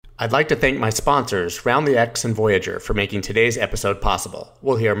I'd like to thank my sponsors, Round the X and Voyager, for making today's episode possible.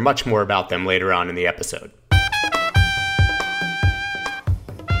 We'll hear much more about them later on in the episode.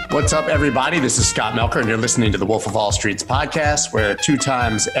 What's up, everybody? This is Scott Melker, and you're listening to the Wolf of Wall Street's podcast, where 2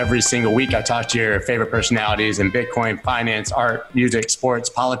 times every single week I talk to your favorite personalities in Bitcoin, finance, art, music,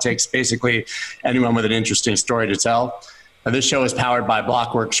 sports, politics, basically anyone with an interesting story to tell. Now, this show is powered by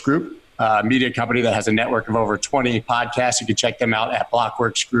Blockworks Group, a media company that has a network of over 20 podcasts. You can check them out at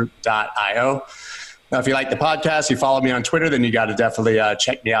blockworksgroup.io. Now, if you like the podcast, you follow me on Twitter, then you got to definitely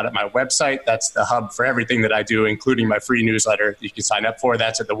check me out at my website. That's the hub for everything that I do, including my free newsletter you can sign up for.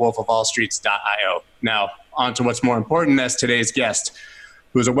 That's at thewolfofallstreets.io. Now, on to what's more important. That's today's guest,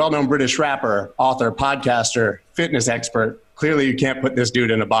 who is a well-known British rapper, author, podcaster, fitness expert. Clearly, you can't put this dude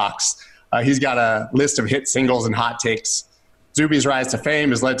in a box. He's got a list of hit singles and hot takes. Zuby's rise to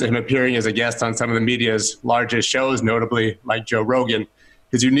fame has led to him appearing as a guest on some of the media's largest shows, notably like Joe Rogan.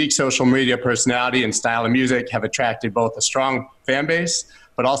 His unique social media personality and style of music have attracted both a strong fan base,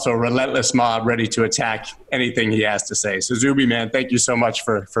 but also a relentless mob ready to attack anything he has to say. So Zuby, man, thank you so much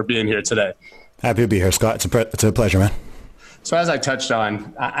for being here today. Happy to be here, Scott. It's a pleasure, man. So as I touched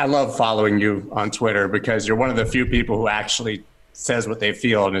on, I love following you on Twitter because you're one of the few people who actually says what they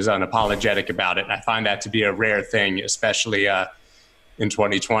feel and is unapologetic about it. And I find that to be a rare thing, especially in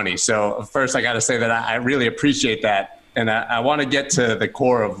 2020. So first, I got to say that I really appreciate that. And I want to get to the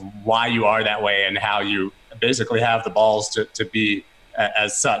core of why you are that way and how you basically have the balls to be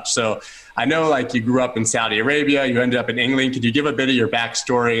as such. So I know like you grew up in Saudi Arabia, you ended up in England. Could you give a bit of your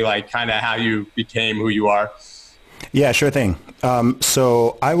backstory, like kind of how you became who you are? Yeah, sure thing.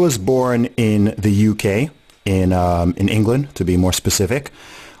 So I was born in the UK, in England, to be more specific.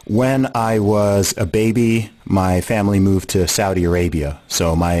 When I was a baby, my family moved to Saudi Arabia.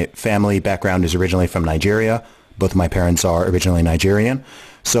 So my family background is originally from Nigeria. Both of my parents are originally Nigerian.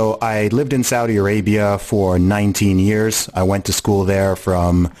 So I lived in Saudi Arabia for 19 years. I went to school there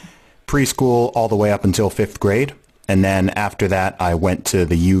from preschool all the way up until 5th grade. And then after that, I went to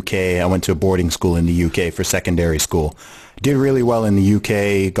the UK. I went to a boarding school in the UK for secondary school. Did really well in the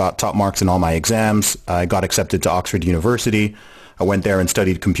UK, got top marks in all my exams. I got accepted to Oxford University. I went there and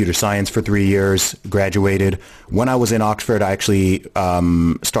studied computer science for 3 years, graduated. When I was in Oxford, I actually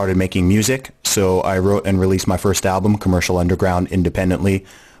started making music. So I wrote and released my first album, Commercial Underground, independently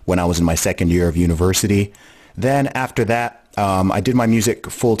when I was in my second year of university. Then after that, I did my music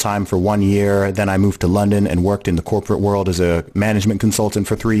full-time for 1 year. Then I moved to London and worked in the corporate world as a management consultant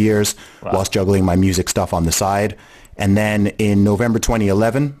for 3 years, whilst juggling my music stuff on the side. And then in November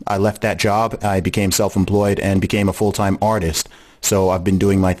 2011, I left that job. I became self-employed and became a full-time artist. So I've been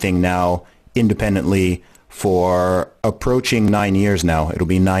doing my thing now independently for approaching 9 years now. It'll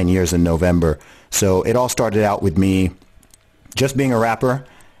be 9 years in November. So it all started out with me just being a rapper.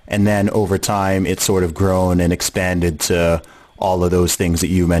 And then over time, it's sort of grown and expanded to all of those things that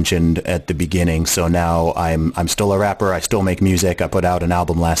you mentioned at the beginning. So now I'm still a rapper. I still make music. I put out an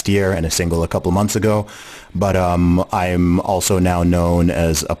album last year and a single a couple months ago. But I'm also now known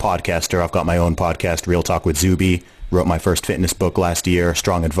as a podcaster. I've got my own podcast, Real Talk with Zuby. Wrote my first fitness book last year,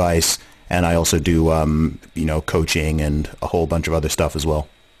 Strong Advice. And I also do, coaching and a whole bunch of other stuff as well.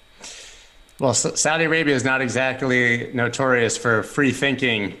 Well, Saudi Arabia is not exactly notorious for free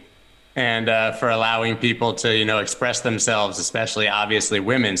thinking and for allowing people to, express themselves, especially obviously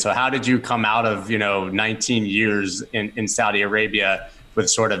women. So how did you come out of, 19 years in Saudi Arabia with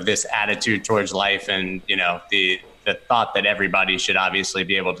sort of this attitude towards life and, the thought that everybody should obviously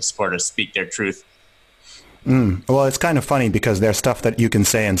be able to support or speak their truth? Well, it's kind of funny because there's stuff that you can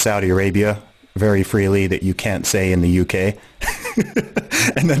say in Saudi Arabia very freely that you can't say in the UK.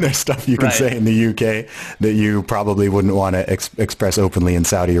 And then there's stuff you can say in the UK that you probably wouldn't want to express openly in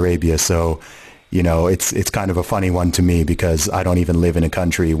Saudi Arabia. So, it's kind of a funny one to me because I don't even live in a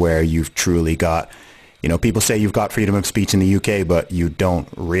country where you've truly got, people say you've got freedom of speech in the UK, but you don't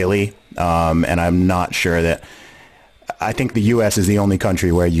really. And I'm not sure that, I think the US is the only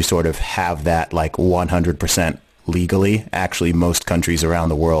country where you sort of have that like 100% legally. Actually, most countries around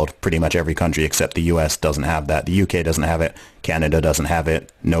the world, pretty much every country except the US doesn't have that. The UK doesn't have it. Canada doesn't have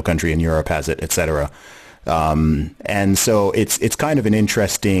it. No country in Europe has it, etc. And so it's kind of an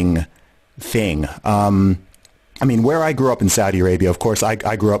interesting thing. Where I grew up in Saudi Arabia, of course,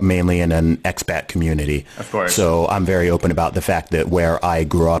 I grew up mainly in an expat community. Of course. So I'm very open about the fact that where I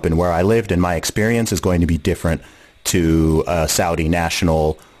grew up and where I lived and my experience is going to be different to a Saudi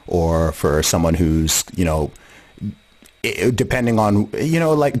national or for someone who's, depending on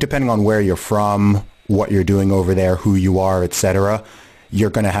where you're from, what you're doing over there, who you are, etc.,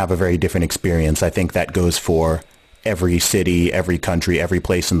 you're going to have a very different experience. I think that goes for every city, every country, every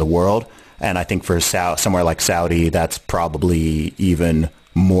place in the world. And I think for somewhere like Saudi, that's probably even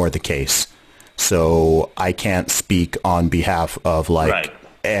more the case. So I can't speak on behalf of like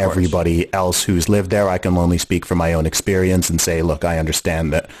everybody else who's lived there. I can only speak from my own experience and say, look, I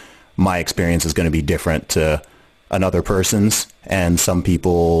understand that my experience is going to be different to another person's. And some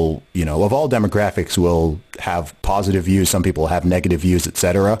people, you know, of all demographics will have positive views. Some people have negative views,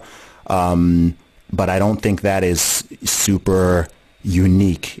 etc. But I don't think that is super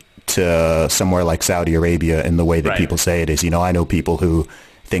unique to somewhere like Saudi Arabia in the way that people say it is. You know, I know people who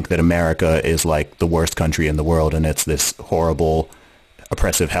think that America is like the worst country in the world and it's this horrible,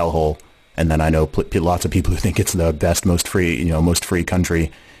 oppressive hellhole. And then I know lots of people who think it's the best, most free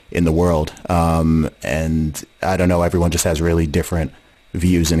country in the world. And I don't know, everyone just has really different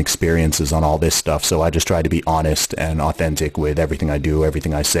views and experiences on all this stuff. So I just try to be honest and authentic with everything I do,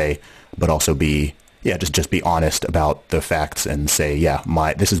 everything I say, but also just be honest about the facts and say,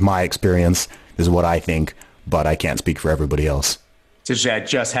 this is my experience. This is what I think, but I can't speak for everybody else. I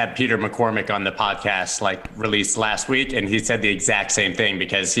just had Peter McCormick on the podcast, released last week, and he said the exact same thing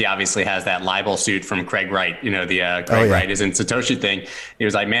because he obviously has that libel suit from Craig Wright. You know, the Craig Wright isn't Satoshi thing. He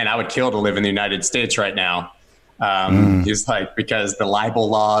was like, man, I would kill to live in the United States right now. He's like, because the libel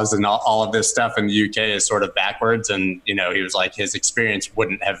laws and all of this stuff in the UK is sort of backwards. And, you know, he was like, his experience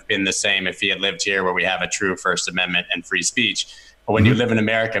wouldn't have been the same if he had lived here where we have a true First Amendment and free speech. But when you live in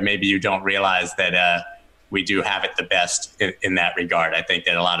America, maybe you don't realize that, we do have it the best in that regard. I think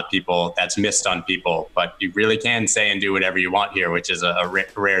that a lot of people, that's missed on people, but you really can say and do whatever you want here, which is a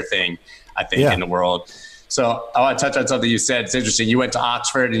rare thing, I think, in the world. So I want to touch on something you said. It's interesting. You went to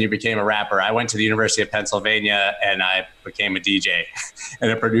Oxford and you became a rapper. I went to the University of Pennsylvania and I became a DJ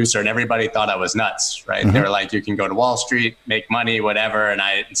and a producer, and everybody thought I was nuts, right? They were like, you can go to Wall Street, make money, whatever. And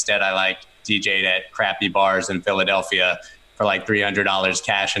instead I DJ'd at crappy bars in Philadelphia for like $300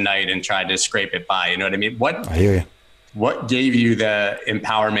 cash a night and tried to scrape it by. You know what I mean? I hear you. What gave you the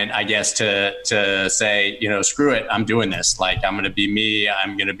empowerment, I guess, to say, you know, screw it, I'm doing this. Like, I'm going to be me.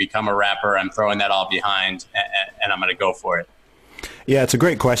 I'm going to become a rapper. I'm throwing that all behind and I'm going to go for it. Yeah, it's a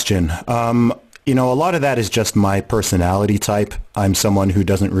great question. You know, a lot of that is just my personality type. I'm someone who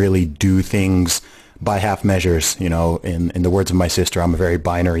doesn't really do things by half measures. You know, in the words of my sister, I'm a very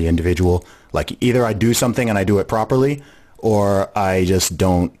binary individual. Like, either I do something and I do it properly, or I just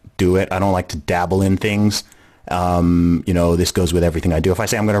don't do it. I don't like to dabble in things. You know, this goes with everything I do. If I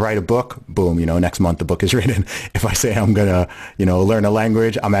say I'm going to write a book, boom, you know, next month the book is written. If I say I'm going to, you know, learn a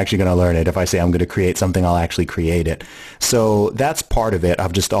language, I'm actually going to learn it. If I say I'm going to create something, I'll actually create it. So that's part of it.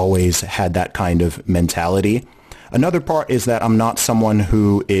 I've just always had that kind of mentality. Another part is that I'm not someone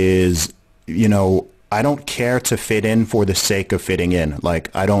who is, you know, I don't care to fit in for the sake of fitting in.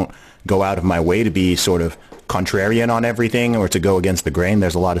 Like, I don't go out of my way to be sort of contrarian on everything or to go against the grain.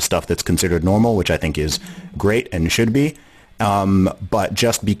 There's a lot of stuff that's considered normal, which I think is great and should be. But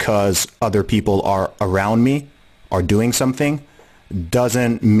just because other people are around me, are doing something,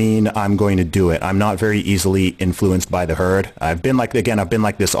 doesn't mean I'm going to do it. I'm not very easily influenced by the herd. I've been like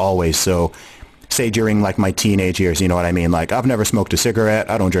this always. So say during like my teenage years, you know what I mean? Like, I've never smoked a cigarette.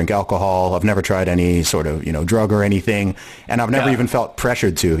 I don't drink alcohol. I've never tried any sort of, you know, drug or anything. And I've never even felt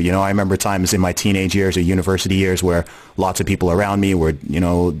pressured to. You know, I remember times in my teenage years or university years where lots of people around me were, you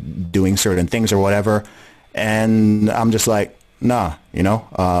know, doing certain things or whatever. And I'm just like, nah, you know,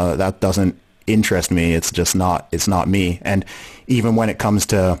 that doesn't interest me. It's not me. And even when it comes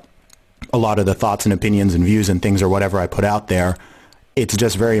to a lot of the thoughts and opinions and views and things or whatever I put out there, it's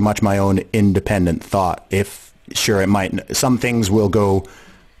just very much my own independent thought. Some things will go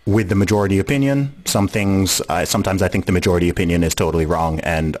with the majority opinion. Some things, sometimes I think the majority opinion is totally wrong,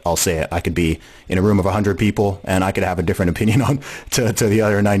 and I'll say it. I could be in a room of 100 people, and I could have a different opinion to the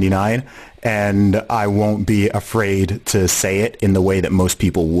other 99, and I won't be afraid to say it in the way that most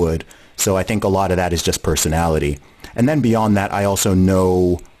people would. So I think a lot of that is just personality. And then beyond that, I also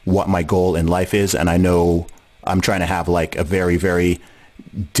know what my goal in life is, and I know I'm trying to have like a very, very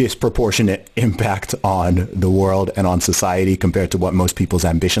disproportionate impact on the world and on society compared to what most people's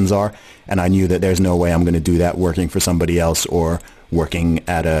ambitions are. And I knew that there's no way I'm going to do that working for somebody else or working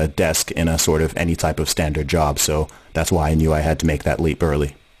at a desk in a sort of any type of standard job. So that's why I knew I had to make that leap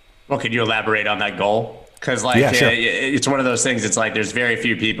early. Well, could you elaborate on that goal? Because sure. It's one of those things. It's like there's very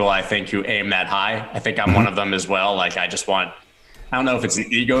few people I think who aim that high. I think I'm one of them as well. Like, I don't know if it's an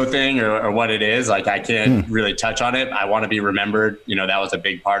ego thing or what it is. Like, I can't really touch on it. I want to be remembered. You know, that was a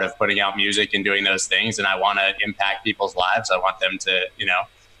big part of putting out music and doing those things. And I want to impact people's lives. I want them to, you know,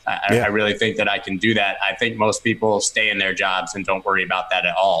 I really think that I can do that. I think most people stay in their jobs and don't worry about that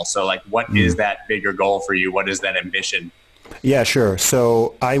at all. So like, what is that bigger goal for you? What is that ambition? Yeah, sure.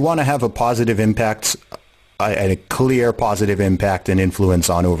 So I want to have a positive impact, a clear positive impact and influence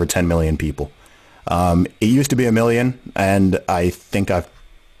on over 10 million people. It used to be 1 million, and I think I've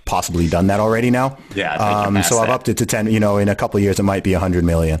possibly done that already now. Yeah, I think so I've upped it to 10. You know, in a couple of years, it might be 100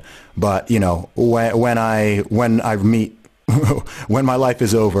 million. But you know, when I meet, when my life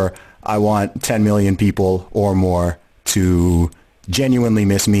is over, I want 10 million people or more to genuinely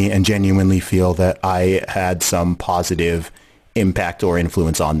miss me and genuinely feel that I had some positive impact or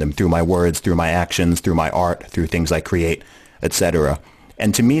influence on them through my words, through my actions, through my art, through things I create, etc.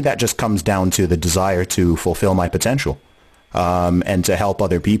 And to me, that just comes down to the desire to fulfill my potential, and to help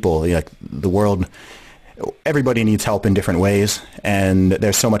other people. Like the world, everybody needs help in different ways, and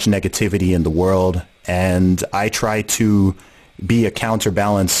there's so much negativity in the world, and I try to be a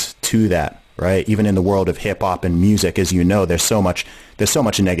counterbalance to that, right? Even in the world of hip hop and music, as you know, there's so much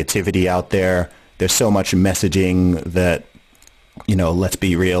negativity out there. There's so much messaging that, you know, let's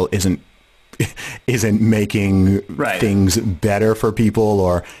be real, isn't making things better for people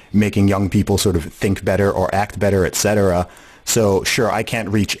or making young people sort of think better or act better, etc. So sure, I can't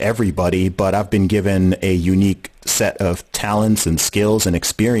reach everybody, but I've been given a unique set of talents and skills and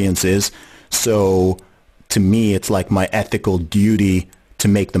experiences. So to me, it's like my ethical duty to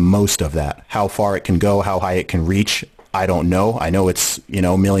make the most of that. How far it can go, how high it can reach, I don't know. I know it's, you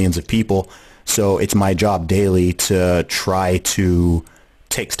know, millions of people. So it's my job daily to try to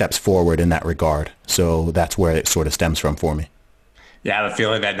take steps forward in that regard. So that's where it sort of stems from for me. Yeah, I have a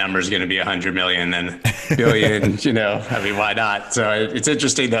feeling that number is going to be 100 million and billion, you know, I mean, why not? So it's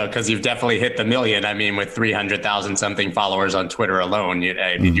interesting though, because you've definitely hit the million. I mean, with 300,000 something followers on Twitter alone, you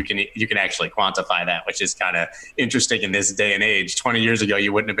can actually quantify that, which is kind of interesting in this day and age. 20 years ago,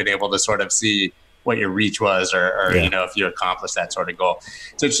 you wouldn't have been able to sort of see what your reach was or you know, if you accomplished that sort of goal.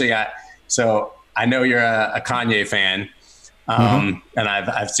 It's interesting. So I know you're a Kanye fan. And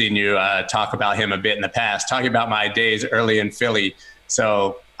I've seen you talk about him a bit in the past, talking about my days early in Philly.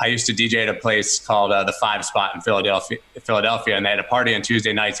 So I used to DJ at a place called the Five Spot in Philadelphia, and they had a party on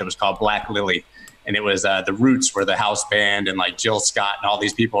Tuesday nights. It was called Black Lily. And it was the Roots were the house band, and like Jill Scott and all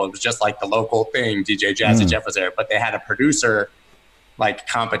these people. It was just like the local thing. DJ Jazzy Jeff was there, but they had a producer like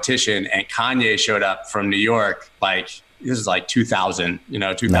competition, and Kanye showed up from New York. Like this is like 2000,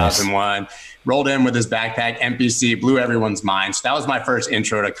 2001. Nice. Rolled in with his backpack, MPC, blew everyone's mind. So that was my first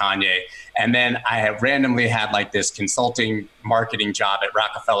intro to Kanye. And then I had randomly had like this consulting marketing job at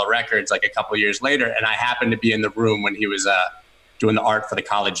Rockefeller Records like a couple of years later. And I happened to be in the room when he was doing the art for the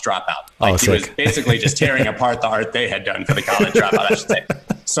College Dropout. Like he was basically just tearing apart the art they had done for the College Dropout, I should say.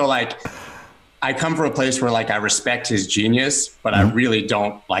 So like I come from a place where like I respect his genius, but I really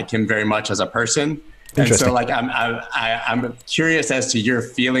don't like him very much as a person. And so like, I'm curious as to your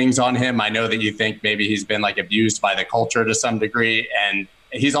feelings on him. I know that you think maybe he's been like abused by the culture to some degree. And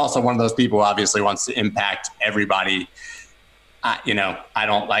he's also one of those people who obviously wants to impact everybody. I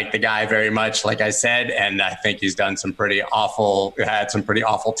don't like the guy very much, like I said, and I think he's done had some pretty awful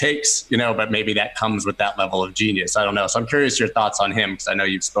takes, but maybe that comes with that level of genius. I don't know. So I'm curious your thoughts on him, because I know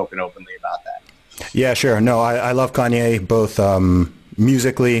you've spoken openly about that. Yeah, sure. No, I love Kanye, both,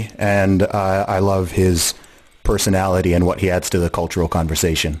 musically, and I love his personality and what he adds to the cultural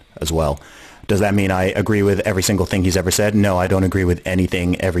conversation as well. Does that mean I agree with every single thing he's ever said? No, I don't agree with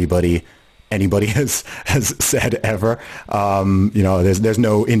anything anybody has said ever. There's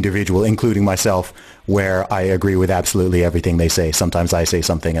no individual, including myself, where I agree with absolutely everything they say. Sometimes I say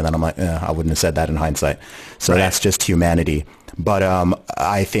something and then I'm like, I wouldn't have said that in hindsight. So That's just humanity. But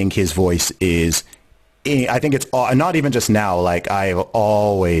I think his voice is, I think it's not even just now, like I've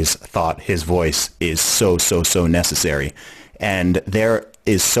always thought his voice is so necessary. And there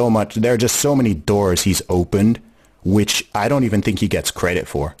are just so many doors he's opened, which I don't even think he gets credit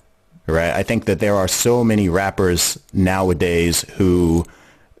for, right? I think that there are so many rappers nowadays who,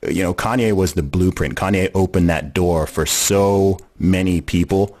 Kanye was the blueprint. Kanye opened that door for so many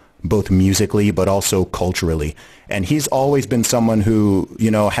people, both musically, but also culturally. And he's always been someone who,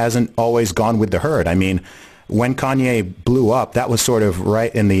 hasn't always gone with the herd. I mean, when Kanye blew up, that was sort of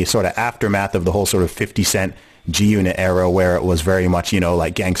right in the sort of aftermath of the whole sort of 50 Cent G-Unit era, where it was very much,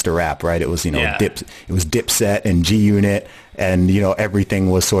 like gangster rap, right? It was, it was Dipset and G-Unit, and, everything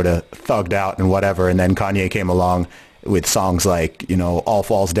was sort of thugged out and whatever. And then Kanye came along with songs like, All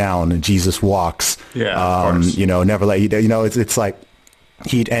Falls Down and Jesus Walks. Yeah, of course. Never Let You Down. It's like,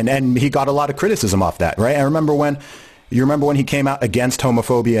 he got a lot of criticism off that, right? I remember when You remember when he came out against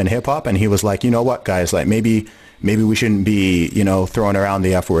homophobia in hip hop and he was like, you know what, guys, like maybe we shouldn't be, throwing around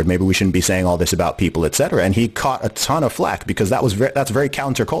the F word. Maybe we shouldn't be saying all this about people, et cetera. And he caught a ton of flack because that's very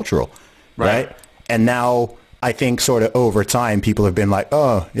countercultural, right? And now I think sort of over time, people have been like,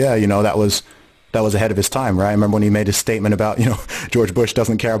 oh, yeah, that was ahead of his time, right? I remember when he made his statement about, George Bush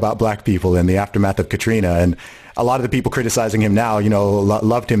doesn't care about black people in the aftermath of Katrina. And a lot of the people criticizing him now,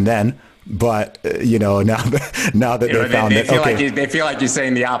 loved him then. But, now that they found that, okay. They feel like he's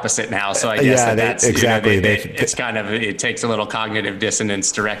saying the opposite now. So I guess that's exactly. It's kind of, it takes a little cognitive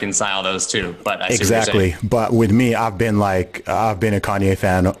dissonance to reconcile those two. But I see exactly. what you're saying. But with me, I've been a Kanye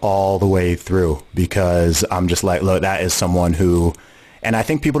fan all the way through because I'm just like, look, that is someone who, and I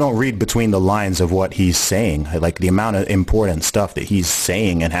think people don't read between the lines of what he's saying, like the amount of important stuff that he's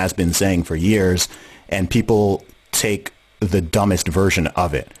saying and has been saying for years. And people take the dumbest version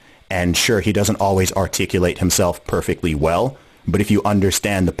of it. And sure, he doesn't always articulate himself perfectly well, but if you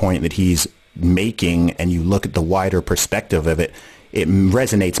understand the point that he's making and you look at the wider perspective of it, it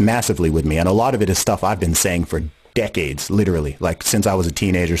resonates massively with me. And a lot of it is stuff I've been saying for decades, literally. Like since I was a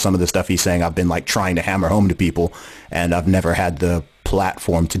teenager, some of the stuff he's saying, I've been like trying to hammer home to people, and I've never had the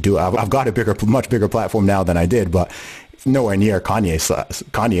platform to do it. I've got a much bigger platform now than I did, but nowhere near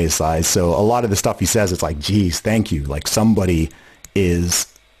Kanye's size. So a lot of the stuff he says, it's like, geez, thank you. Like somebody is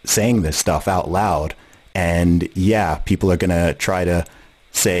saying this stuff out loud, and yeah, people are gonna try to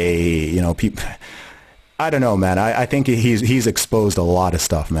say, people. I don't know, man. I think he's exposed a lot of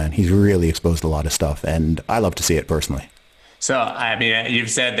stuff, man. He's really exposed a lot of stuff, and I love to see it personally. So, I mean,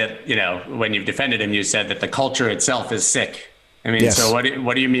 you've said that, when you've defended him, you said that the culture itself is sick. I mean, yes. So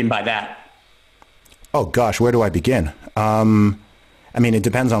what do you mean by that? Oh gosh, where do I begin? I mean, it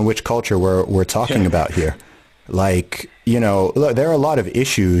depends on which culture we're talking about here. Like, look, there are a lot of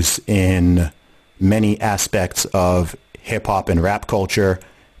issues in many aspects of hip hop and rap culture,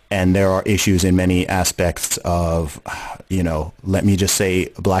 and there are issues in many aspects of, let me just say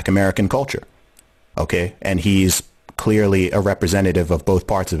Black American culture. Okay. And he's clearly a representative of both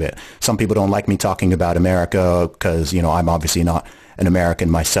parts of it. Some people don't like me talking about America because, I'm obviously not an American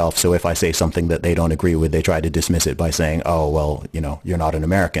myself. So if I say something that they don't agree with, they try to dismiss it by saying, oh, well, you're not an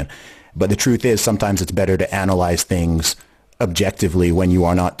American. But the truth is sometimes it's better to analyze things objectively when you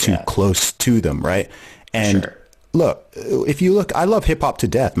are not too close to them, right? And sure. Look, if you look, I love hip hop to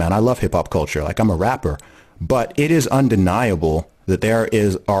death, man. I love hip hop culture. Like I'm a rapper, but it is undeniable that there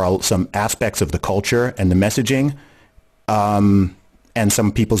are some aspects of the culture and the messaging and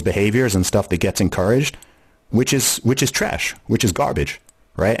some people's behaviors and stuff that gets encouraged, which is trash, which is garbage,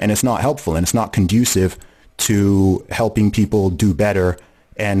 right? And it's not helpful and it's not conducive to helping people do better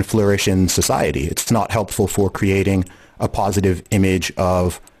and flourish in society. It's not helpful for creating a positive image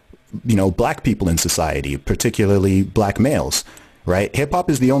of, Black people in society, particularly Black males, right? Hip hop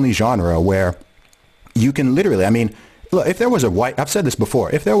is the only genre where you can literally, I mean, look, if there was I've said this before,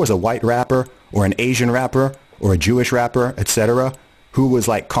 if there was a white rapper or an Asian rapper or a Jewish rapper, etc., who was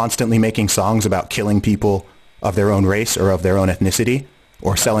like constantly making songs about killing people of their own race or of their own ethnicity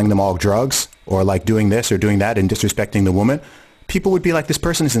or selling them all drugs or like doing this or doing that and disrespecting the woman, people would be like, this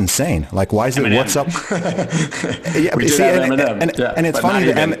person is insane. Like, why is it? What's up? And it's funny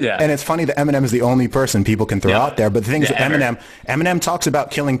that Eminem is the only person people can throw out there. But the thing is, Eminem talks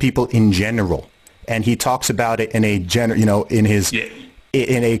about killing people in general, and he talks about it in a in his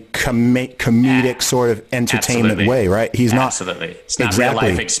in a comedic sort of entertainment way, right? He's not absolutely. It's not real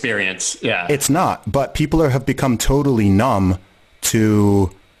life experience. Yeah, it's not. But people have become totally numb to,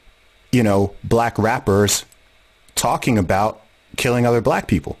 Black rappers talking about killing other Black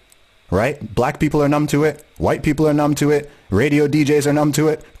people, right? Black people are numb to it. White people are numb to it. Radio DJs are numb to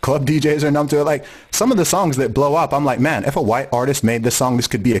it. Club DJs are numb to it. Like some of the songs that blow up, I'm like, man, if a white artist made this song, this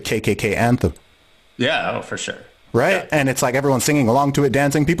could be a KKK anthem. Yeah, oh, for sure. Right? Yeah. And it's like everyone's singing along to it,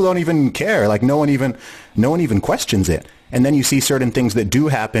 dancing. People don't even care. Like no one even questions it. And then you see certain things that do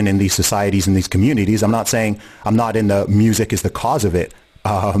happen in these societies, in these communities. I'm not saying I'm not in the music is the cause of it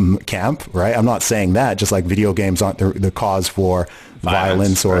camp, right? I'm not saying that, just like video games aren't the cause for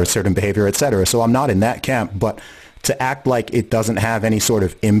violence or certain behavior, etc. So I'm not in that camp, but to act like it doesn't have any sort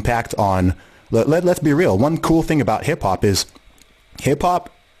of impact on, let's be real. One cool thing about hip hop is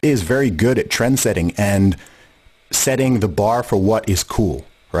very good at trend setting and setting the bar for what is cool,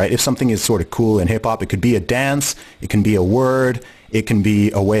 right? If something is sort of cool in hip hop, it could be a dance, it can be a word, it can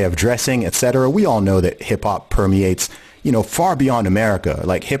be a way of dressing, etc. We all know that hip hop permeates far beyond America.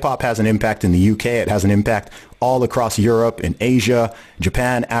 Like hip hop has an impact in the UK. It has an impact all across Europe, in Asia,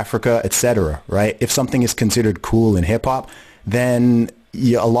 Japan, Africa, etc. Right? If something is considered cool in hip hop, then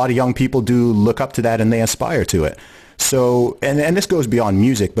a lot of young people do look up to that and they aspire to it. So, and this goes beyond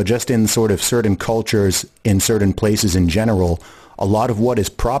music, but just in sort of certain cultures, in certain places in general, a lot of what is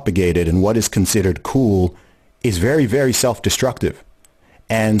propagated and what is considered cool is very, very self-destructive.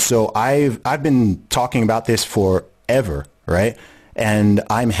 And so I've been talking about this forever, right? And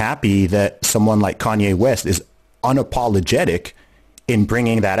I'm happy that someone like Kanye West is unapologetic in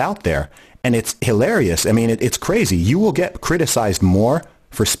bringing that out there. And it's hilarious. I mean, it's crazy. You will get criticized more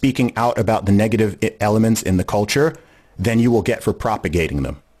for speaking out about the negative elements in the culture than you will get for propagating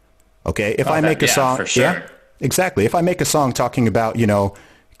them. Okay? If I make a song, for sure. Yeah, exactly. If I make a song talking about, you know,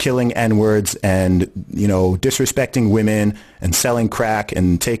 killing N-words and, you know, disrespecting women and selling crack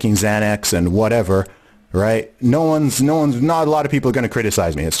and taking Xanax and whatever, right? Not a lot of people are going to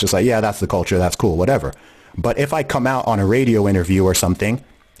criticize me. It's just like, yeah, that's the culture. That's cool, whatever. But if I come out on a radio interview or something,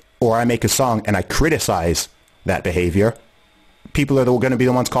 or I make a song and I criticize that behavior, people are going to be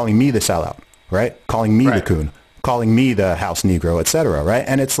the ones calling me the sellout, right? Calling me the coon, calling me the house Negro, etc., right?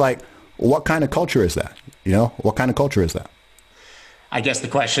 And it's like, what kind of culture is that? You know, what kind of culture is that? I guess the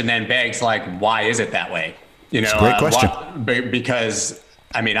question then begs, like, why is it that way? You know, it's a great question. Because,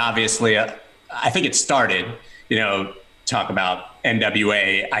 I mean, obviously, I think it started, you know, talk about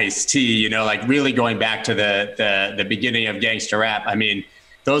NWA, Ice-T, you know, like really going back to the beginning of gangster rap. I mean,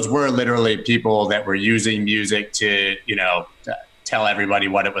 those were literally people that were using music to, you know, tell everybody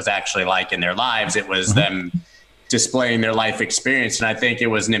what it was actually like in their lives. It was them displaying their life experience. And I think it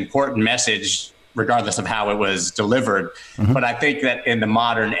was an important message, regardless of how it was delivered. But I think that in the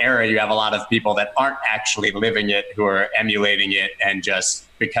modern era, you have a lot of people that aren't actually living it, who are emulating it, and just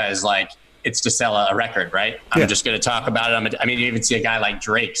because, like, it's to sell a record, right? I'm just going to talk about it. I mean, you even see a guy like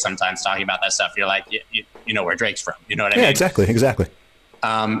Drake sometimes talking about that stuff. You're like, you know where Drake's from. You know what I mean? Yeah, exactly.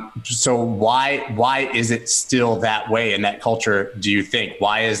 So why is it still that way in that culture, do you think?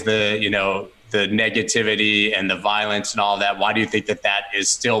 Why is the, you know, the negativity and the violence and all that, why do you think that that is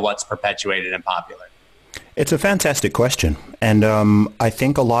still what's perpetuated and popular? It's a fantastic question. And I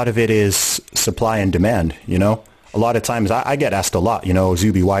think a lot of it is supply and demand, you know? A lot of times I get asked a lot, you know,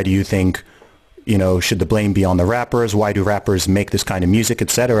 Zuby, why do you think, you know, should the blame be on the rappers? Why do rappers make this kind of music,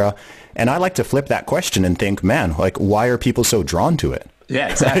 etc.? And I like to flip that question and think, man, like, why are people so drawn to it? Yeah,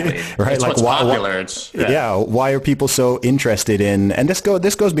 exactly. Right? It's like, what's popular. Why are people so interested in, and this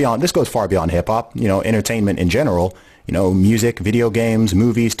goes far beyond hip hop, you know, entertainment in general, you know, music, video games,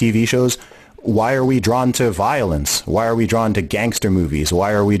 movies, TV shows. Why are we drawn to violence? Why are we drawn to gangster movies?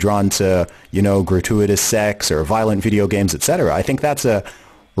 Why are we drawn to, you know, gratuitous sex or violent video games, etc.? I think that's a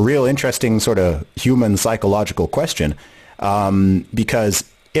real interesting sort of human psychological question, because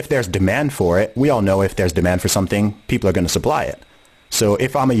if there's demand for it, we all know if there's demand for something, people are going to supply it. So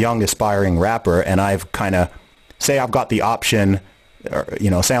if I'm a young aspiring rapper and I've kind of, say I've got the option, or, you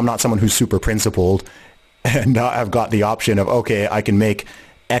know, say I'm not someone who's super principled, and I've got the option of, okay, I can make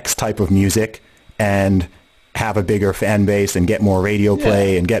X type of music and have a bigger fan base and get more radio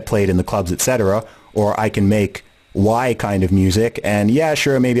play and get played in the clubs, etc. Or I can make Y kind of music and yeah,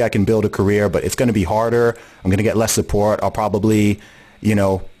 sure, maybe I can build a career, but it's going to be harder. I'm going to get less support. I'll probably, you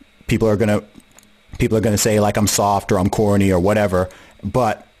know, people are going to say like I'm soft or I'm corny or whatever.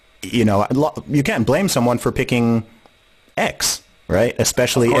 But, you know, you can't blame someone for picking X, right?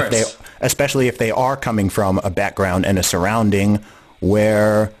 Especially if they are coming from a background and a surrounding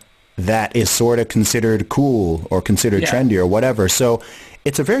where that is sort of considered cool or considered trendy or whatever. So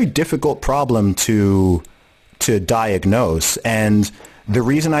it's a very difficult problem to diagnose. And the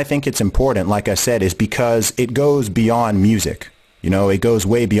reason I think it's important, like I said, is because it goes beyond music. You know, it goes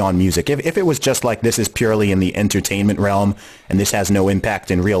way beyond music. If it was just like this is purely in the entertainment realm and this has no impact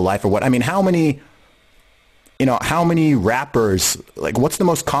in real life or what, I mean, how many rappers, like what's the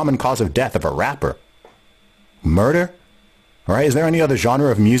most common cause of death of a rapper? Murder? Right? Is there any other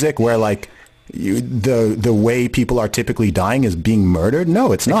genre of music where like the way people are typically dying is being murdered?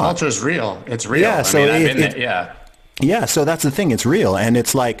 No, it's not. The culture is real. It's real. Yeah, so yeah, so that's the thing. It's real. And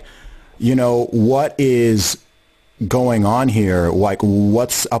it's like, you know, what is going on here? Like,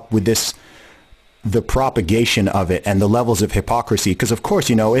 what's up with this, the propagation of it and the levels of hypocrisy? Because of course,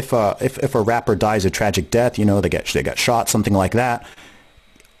 you know, if a rapper dies a tragic death, you know, they got shot, something like that,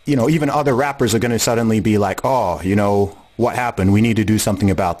 you know, even other rappers are going to suddenly be like, oh, you know, what happened? We need to do something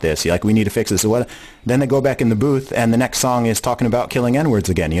about this. Like, we need to fix this. What? Then they go back in the booth and the next song is talking about killing N-words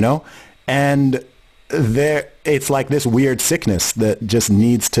again, you know? And it's like this weird sickness that just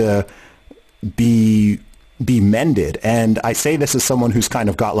needs to be mended. And I say this as someone who's kind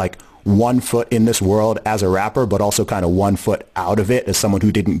of got like 1 foot in this world as a rapper, but also kind of 1 foot out of it as someone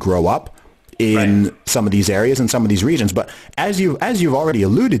who didn't grow up in some of these areas and some of these regions. But as you've already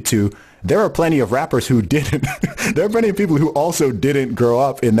alluded to, there are plenty of rappers who didn't. There are plenty of people who also didn't grow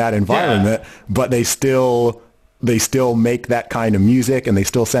up in that environment, but they still make that kind of music, and they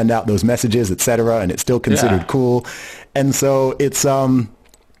still send out those messages, etc., and it's still considered cool. And so it's a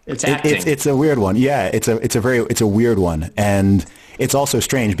weird one. Yeah, it's a weird one, and it's also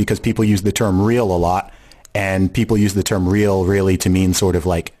strange because people use the term real a lot, and people use the term real really to mean sort of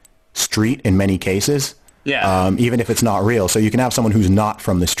like street in many cases. Yeah. Even if it's not real. So you can have someone who's not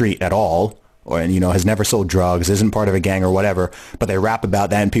from the street at all, or, and, has never sold drugs, isn't part of a gang or whatever, but they rap about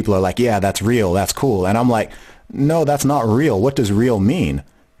that and people are like, yeah, that's real. That's cool. And I'm like, no, that's not real. What does real mean?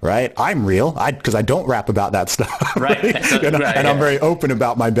 Right? I'm real because I don't rap about that stuff. Right. And I'm very open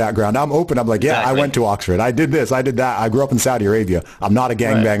about my background. I'm open. I'm like, I went to Oxford. I did this. I did that. I grew up in Saudi Arabia. I'm not a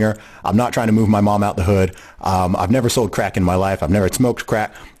gangbanger. I'm not trying to move my mom out the hood. I've never sold crack in my life. I've never smoked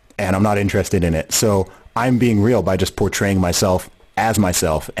crack, and I'm not interested in it. So I'm being real by just portraying myself as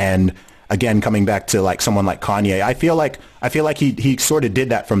myself. And again, coming back to like someone like Kanye, I feel like he sort of did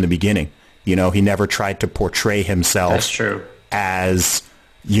that from the beginning. He never tried to portray himself. That's true. As,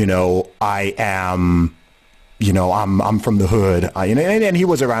 I am, I'm from the hood. And he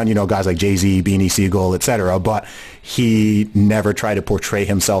was around, guys like Jay-Z, Beanie Siegel, etc. But he never tried to portray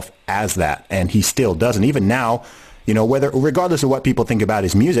himself as that. And he still doesn't. Even now, regardless of what people think about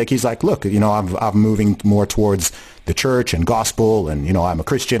his music, he's like, look, I'm moving more towards the church and gospel, and, I'm a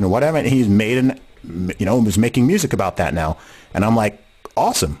Christian and whatever. And he's was making music about that now. And I'm like,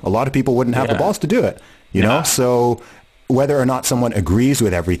 awesome. A lot of people wouldn't have the balls to do it, know? So whether or not someone agrees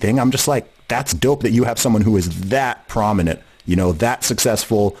with everything, I'm just like, that's dope that you have someone who is that prominent, that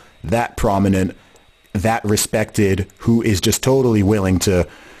successful, that prominent, that respected, who is just totally willing to,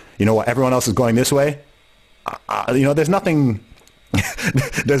 what, everyone else is going this way. There's nothing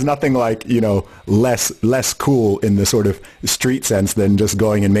like, less cool in the sort of street sense than just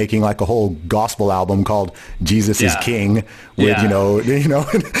going and making like a whole gospel album called Jesus is King with,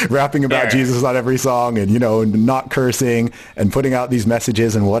 rapping about Jesus on every song and, not cursing and putting out these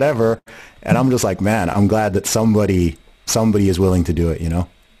messages and whatever. And I'm just like, man, I'm glad that somebody is willing to do it,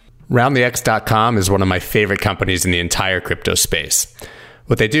 RoundTheX.com is one of my favorite companies in the entire crypto space.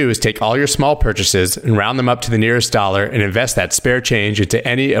 What they do is take all your small purchases and round them up to the nearest dollar and invest that spare change into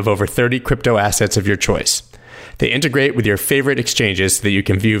any of over 30 crypto assets of your choice. They integrate with your favorite exchanges so that you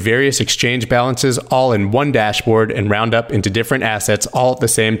can view various exchange balances all in one dashboard and round up into different assets all at the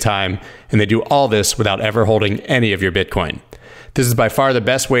same time. And they do all this without ever holding any of your Bitcoin. This is by far the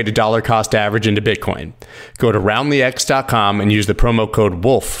best way to dollar cost average into Bitcoin. Go to roundthex.com and use the promo code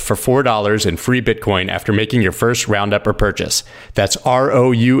WOLF for $4 in free Bitcoin after making your first roundup or purchase. That's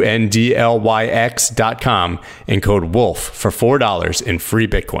ROUNDLYX.com and code WOLF for $4 in free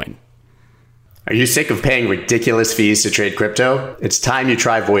Bitcoin. Are you sick of paying ridiculous fees to trade crypto? It's time you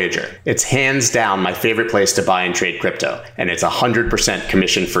try Voyager. It's hands down my favorite place to buy and trade crypto, and it's 100%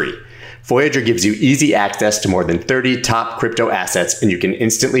 commission free. Voyager gives you easy access to more than 30 top crypto assets, and you can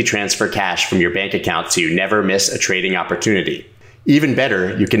instantly transfer cash from your bank account so you never miss a trading opportunity. Even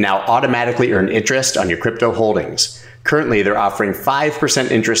better, you can now automatically earn interest on your crypto holdings. Currently, they're offering 5%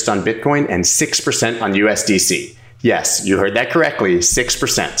 interest on Bitcoin and 6% on USDC. Yes, you heard that correctly,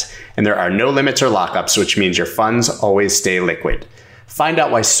 6%. And there are no limits or lockups, which means your funds always stay liquid. Find out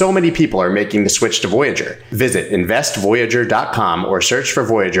why so many people are making the switch to Voyager. Visit investvoyager.com or search for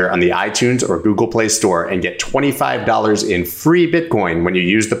Voyager on the iTunes or Google Play Store and get $25 in free Bitcoin when you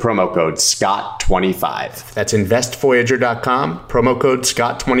use the promo code SCOTT25. That's investvoyager.com, promo code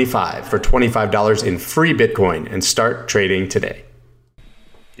SCOTT25 for $25 in free Bitcoin and start trading today.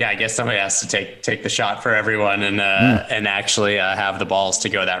 Yeah, I guess somebody has to take the shot for everyone and actually have the balls to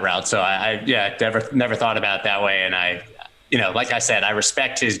go that route. So I never thought about it that way, and I like I said, I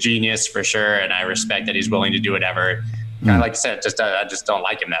respect his genius for sure, and I respect that he's willing to do whatever. Kind of like I said, I just don't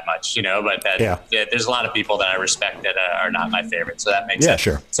like him that much, But there's a lot of people that I respect that are not my favorite, so that makes sense.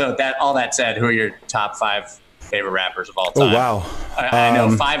 Sure. So all that said, who are your top 5 favorite rappers of all time? Oh wow! I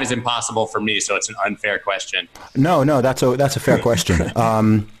know 5 is impossible for me, so it's an unfair question. No, that's a fair question.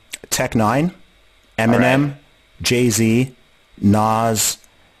 Tech Nine, Eminem, right. Jay-Z, Nas,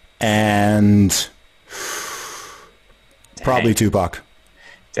 and probably Tupac.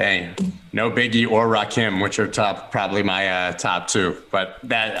 Dang. No Biggie or Rakim, which are probably my top 2. But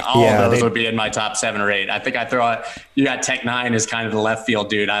all of those would be in my top 7 or 8. I think I throw out, you got Tech Nine as kind of the left field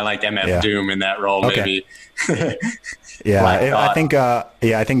dude. I like MF Doom in that role, maybe. I think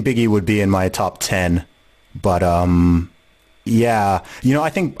Biggie would be in my top 10. But I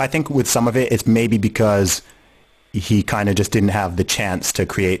think with some of it, it's maybe because he kind of just didn't have the chance to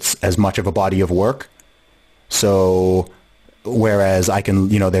create as much of a body of work. So Whereas I can,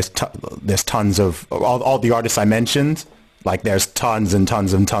 there's tons of all the artists I mentioned, like there's tons and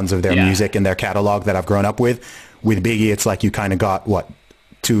tons and tons of their music in their catalog that I've grown up with. With Biggie, it's like you kind of got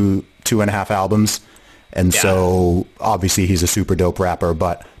two and a half albums. And so obviously he's a super dope rapper,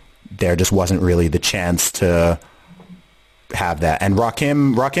 but there just wasn't really the chance to have that. And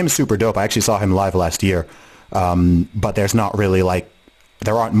Rakim's super dope. I actually saw him live last year. But there's not really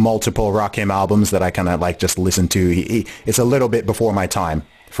there aren't multiple Rakim albums that I kind of just listen to. It's a little bit before my time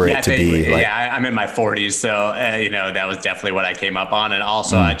for it to be. I'm in my 40s. So, that was definitely what I came up on. And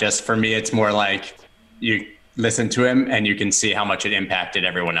also for me, it's more like you listen to him and you can see how much it impacted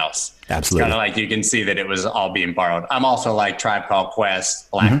everyone else. Absolutely. It's kind of like you can see that it was all being borrowed. I'm also like Tribe Called Quest,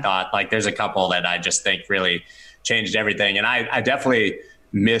 Black Thought. Like there's a couple that I just think really changed everything. And I definitely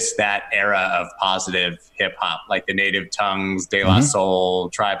miss that era of positive hip hop, like the Native Tongues, De La Soul,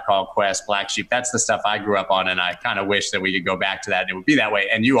 Tribe Called Quest, Black Sheep. That's the stuff I grew up on. And I kind of wish that we could go back to that and it would be that way.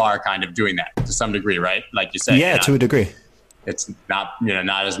 And you are kind of doing that to some degree, right? Like you said. Yeah, to a degree. It's not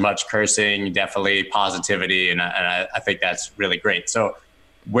as much cursing, definitely positivity. And I think that's really great. So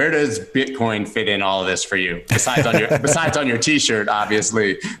where does Bitcoin fit in all of this for you? Besides on your t-shirt,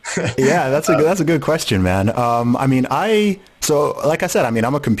 obviously. Yeah, that's a good question, man. Like I said,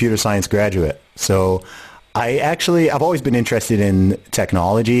 I'm a computer science graduate. So I've always been interested in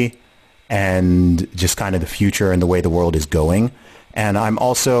technology and just kind of the future and the way the world is going. And I'm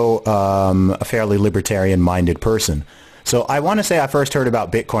also a fairly libertarian minded person. So I want to say I first heard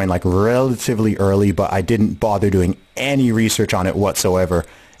about Bitcoin relatively early, but I didn't bother doing any research on it whatsoever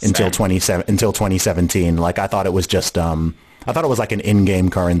until 2017. I thought it was just I thought it was like an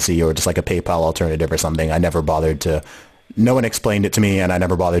in-game currency or just like a PayPal alternative or something. I never bothered to. No one explained it to me, and I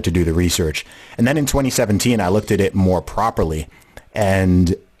never bothered to do the research. And then in 2017, I looked at it more properly,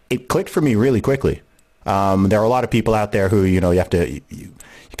 and it clicked for me really quickly. There are a lot of people out there who you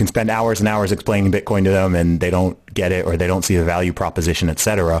can spend hours and hours explaining Bitcoin to them and they don't get it or they don't see the value proposition,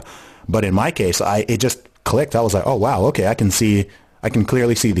 etc. But in my case, it just clicked. I was like, oh, wow, okay, I can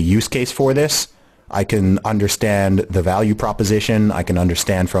clearly see the use case for this. I can understand the value proposition. I can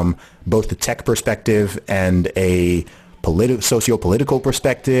understand from both the tech perspective and a socio-political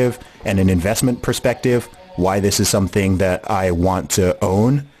perspective and an investment perspective why this is something that I want to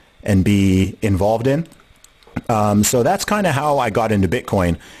own and be involved in. So that's kind of how I got into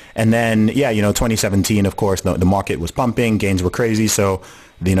Bitcoin. And then, 2017, of course, the market was pumping, gains were crazy. So,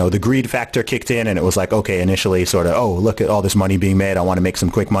 the greed factor kicked in and it was like, okay, initially sort of, oh, look at all this money being made. I want to make some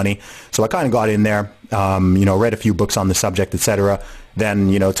quick money. So I kind of got in there, read a few books on the subject, etc.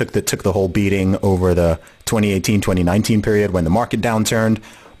 Then, took the whole beating over the 2018, 2019 period when the market downturned.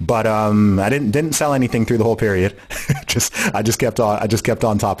 But I didn't sell anything through the whole period. I just kept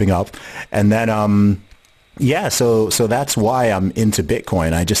on topping up. And then so that's why I'm into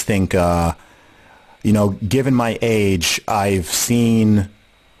Bitcoin. I just think given my age, I've seen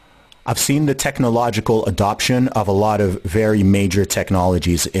the technological adoption of a lot of very major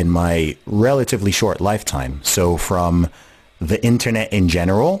technologies in my relatively short lifetime. So from the internet in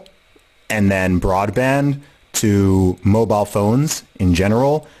general, and then broadband, to mobile phones in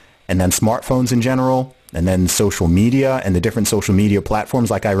general, and then smartphones in general, and then social media and the different social media platforms.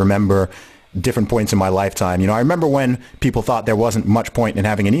 Like I remember different points in my lifetime. I remember when people thought there wasn't much point in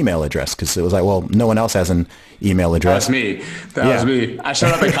having an email address because it was like, well, no one else has an email address. That was me. I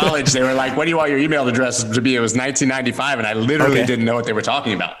showed up at college. They were like, what do you want your email address to be? It was 1995, and I literally didn't know what they were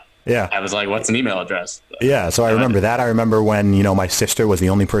talking about. Yeah. I was like, what's an email address? Yeah, so I remember that. I remember when, my sister was the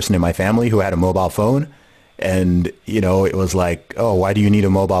only person in my family who had a mobile phone. And, it was like, oh, why do you need a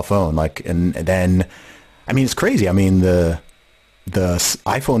mobile phone? And then, it's crazy. The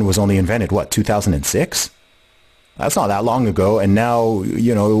iPhone was only invented, 2006? That's not that long ago. And now,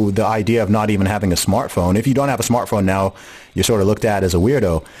 the idea of not even having a smartphone, if you don't have a smartphone now, you're sort of looked at as a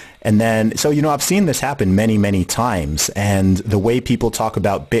weirdo. And then, so, I've seen this happen many, many times. And the way people talk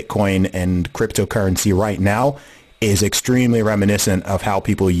about Bitcoin and cryptocurrency right now is extremely reminiscent of how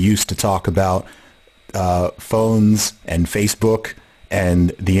people used to talk about phones and Facebook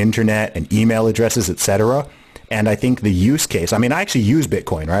and the internet and email addresses, etc. And I think the use case, I actually use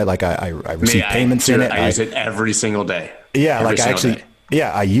Bitcoin, right? I receive payments in it. I use it every single day. Yeah, I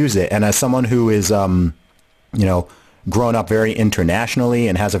use it. And as someone who is, grown up very internationally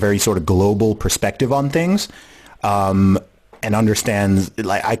and has a very sort of global perspective on things, and understands,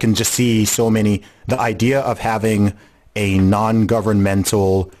 I can just see the idea of having a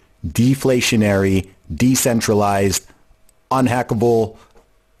non-governmental, deflationary, decentralized, unhackable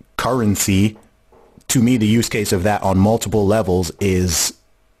currency. To me, the use case of that on multiple levels is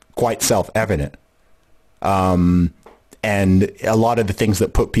quite self-evident. And a lot of the things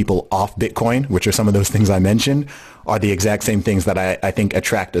that put people off Bitcoin, which are some of those things I mentioned, are the exact same things that I think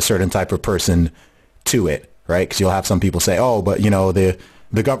attract a certain type of person to it, right? Because you'll have some people say, oh, but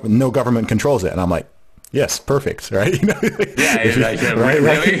no government controls it. And I'm like, yes, perfect, right?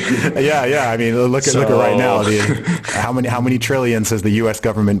 Really? Yeah. I mean, look at right now. How many trillions has the U.S.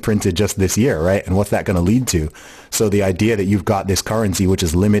 government printed just this year, right? And what's that going to lead to? So the idea that you've got this currency which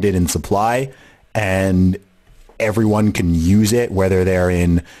is limited in supply and everyone can use it, whether they're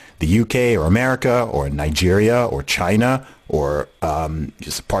in the UK or America or Nigeria or China or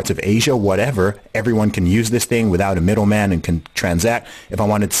just parts of Asia, whatever, everyone can use this thing without a middleman and can transact. If I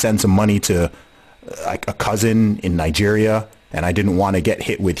wanted to send some money to like a cousin in Nigeria and I didn't want to get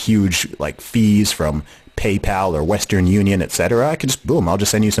hit with huge like fees from PayPal or Western Union, etc., I could just, boom, I'll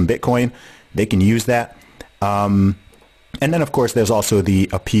just send you some Bitcoin. They can use that. And then, of course, there's also the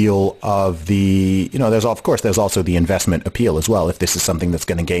appeal of there's also the investment appeal as well. If this is something that's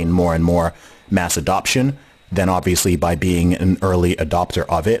going to gain more and more mass adoption, then obviously by being an early adopter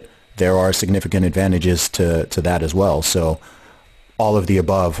of it, there are significant advantages to that as well. So all of the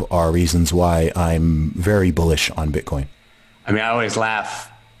above are reasons why I'm very bullish on Bitcoin. I mean, I always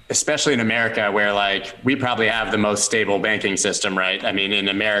laugh, especially in America, where like we probably have the most stable banking system, right? I mean, in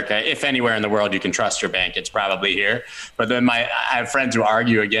America, if anywhere in the world you can trust your bank, it's probably here. But then I have friends who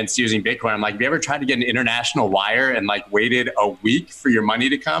argue against using Bitcoin. I'm like, have you ever tried to get an international wire and like waited a week for your money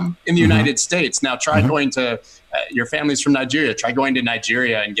to come in the United States? Now try going to, your family's from Nigeria, try going to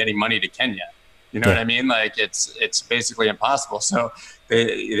Nigeria and getting money to Kenya. You know what I mean? Like it's basically impossible. So,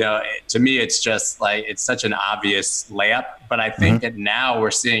 to me, it's just like, it's such an obvious layup. But I think that now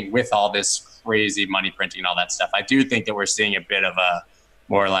we're seeing with all this crazy money printing and all that stuff, I do think that we're seeing a bit of a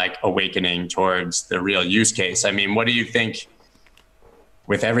more like awakening towards the real use case. I mean, what do you think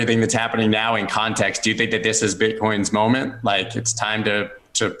with everything that's happening now in context? Do you think that this is Bitcoin's moment? Like it's time to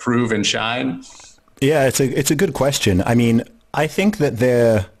prove and shine? Yeah, it's a good question. I mean, I think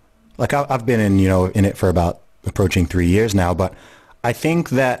that like I've been in it for about approaching 3 years now, but I think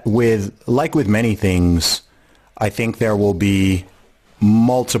that with many things, I think there will be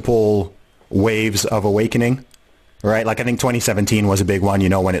multiple waves of awakening, right? Like I think 2017 was a big one,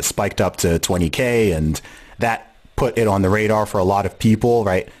 when it spiked up to 20K and that put it on the radar for a lot of people,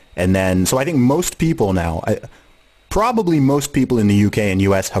 right? And then, so I think most people now, probably most people in the UK and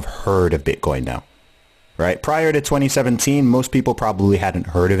US have heard of Bitcoin now. Right. Prior to 2017, most people probably hadn't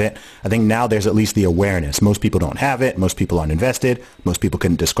heard of it. I think now there's at least the awareness. Most people don't have it. Most people aren't invested. Most people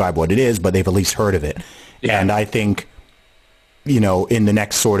couldn't describe what it is, but they've at least heard of it. Yeah. And I think, in the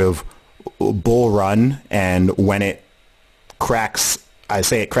next sort of bull run and when it cracks, I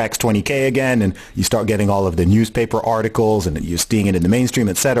say it cracks 20K again and you start getting all of the newspaper articles and you're seeing it in the mainstream,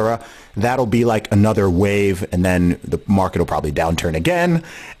 et cetera, that'll be like another wave and then the market will probably downturn again.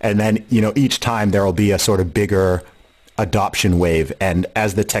 And then, each time there will be a sort of bigger adoption wave. And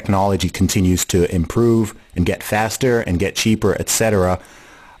as the technology continues to improve and get faster and get cheaper, et cetera,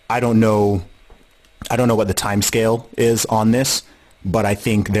 I don't know what the time scale is on this, but I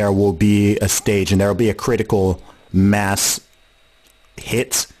think there will be a stage and there will be a critical mass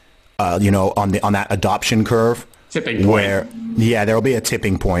hit, on that adoption curve. Tipping point. Where, there will be a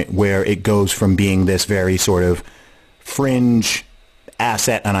tipping point where it goes from being this very sort of fringe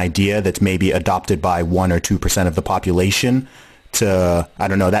asset and idea that's maybe adopted by 1 or 2% of the population to, I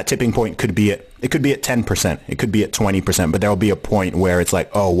don't know, that tipping point could be at 10%, it could be at 20%, but there will be a point where it's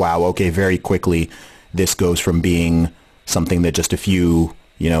like, oh wow, okay, very quickly this goes from being something that just a few,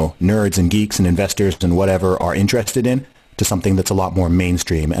 nerds and geeks and investors and whatever are interested in to something that's a lot more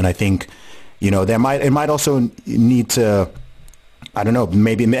mainstream. And I think, it might also need to, I don't know,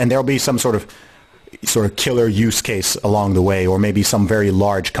 maybe, and there'll be some sort of killer use case along the way, or maybe some very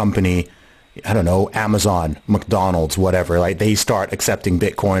large company, I don't know, Amazon, McDonald's, whatever, like they start accepting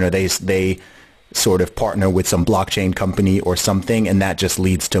Bitcoin, or they sort of partner with some blockchain company or something, and that just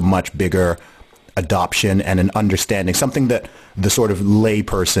leads to much bigger adoption and an understanding, something that the sort of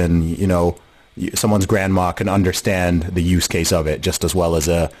layperson, someone's grandma can understand the use case of it just as well as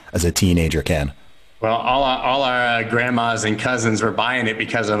a teenager can. Well, all our grandmas and cousins were buying it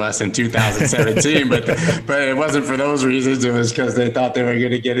because of us in 2017, but it wasn't for those reasons. It was because they thought they were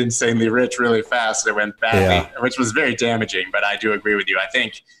going to get insanely rich really fast. It went badly, which was very damaging. But I do agree with you. I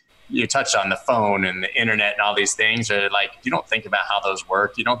think you touched on the phone and the internet and all these things are like, you don't think about how those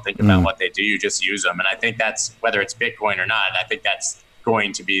work. You don't think about what they do. You just use them. And I think that's, whether it's Bitcoin or not, I think that's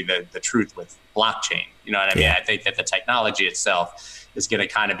going to be the truth with blockchain. You know what I mean? I think that the technology itself is going to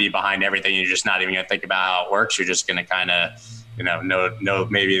kind of be behind everything. You're just not even going to think about how it works. You're just going to kind of, know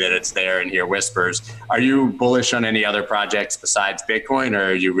maybe that it's there and hear whispers. Are you bullish on any other projects besides Bitcoin,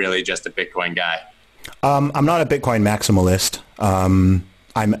 or are you really just a Bitcoin guy? I'm not a Bitcoin maximalist. I'm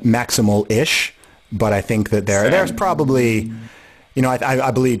maximal-ish, but I think that there's probably, I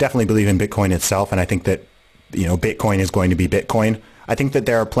definitely believe in Bitcoin itself, and I think that, Bitcoin is going to be Bitcoin. I think that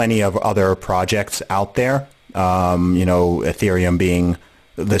there are plenty of other projects out there, Ethereum being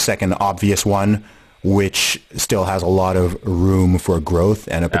the second obvious one, which still has a lot of room for growth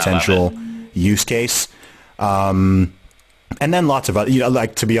and a potential use case. And then lots of other,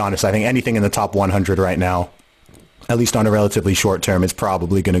 to be honest, I think anything in the top 100 right now, at least on a relatively short term, is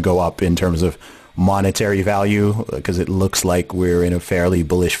probably going to go up in terms of monetary value, because it looks like we're in a fairly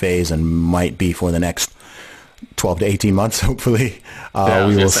bullish phase and might be for the next 12 to 18 months, hopefully.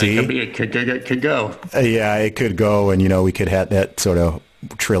 We will see. It could go. Yeah, it could go. And, we could have that sort of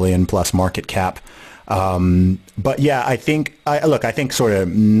trillion plus market cap. But yeah, I think sort of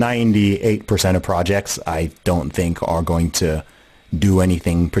 98% of projects I don't think are going to do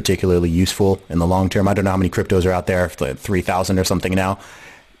anything particularly useful in the long term. I don't know how many cryptos are out there, 3,000 or something now.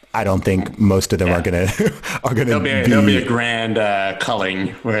 I don't think most of them are gonna There'll be a grand culling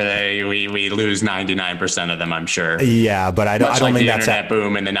where we lose 99% of them, I'm sure. Yeah, but I don't think the that's internet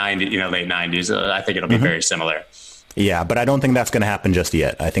boom in the late 90s. I think it'll be very similar. Yeah, but I don't think that's going to happen just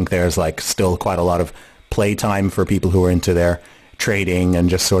yet. I think there's still quite a lot of playtime for people who are into their trading and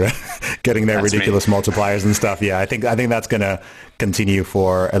just sort of getting their ridiculous multipliers and stuff. Yeah, I think that's going to continue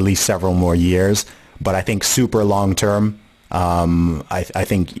for at least several more years. But I think super long term, I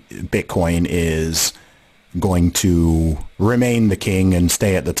think Bitcoin is going to remain the king and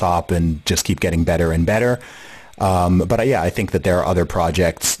stay at the top and just keep getting better and better. But I think that there are other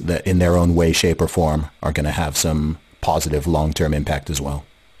projects that in their own way, shape, or form are going to have some positive long-term impact as well.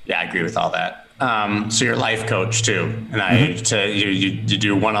 Yeah, I agree with all that. So you're a life coach too, and you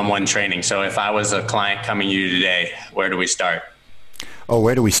do one-on-one training. So if I was a client coming to you today, where do we start? Oh,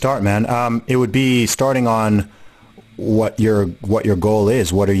 where do we start, man? It would be starting on what your goal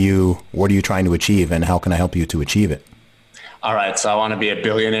is. What are you trying to achieve, and how can I help you to achieve it? All right, so I want to be a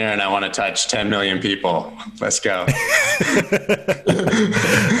billionaire and I want to touch 10 million people. Let's go.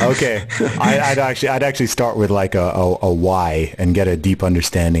 Okay, I'd actually start with a why and get a deep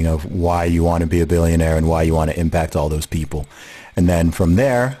understanding of why you want to be a billionaire and why you want to impact all those people. And then from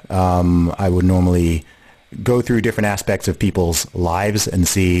there, I would normally go through different aspects of people's lives and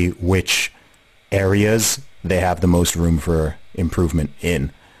see which areas they have the most room for improvement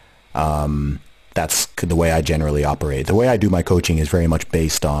in. That's the way I generally operate. The way I do my coaching is very much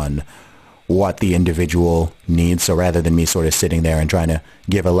based on what the individual needs. So rather than me sort of sitting there and trying to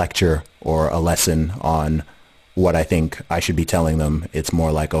give a lecture or a lesson on what I think I should be telling them, it's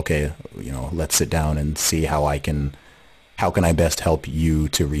more like, okay, let's sit down and see how can I best help you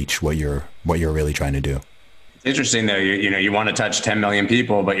to reach what you're really trying to do. Interesting though, you want to touch 10 million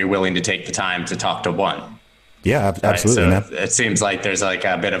people, but you're willing to take the time to talk to one. Yeah, absolutely. Right? So it seems like there's a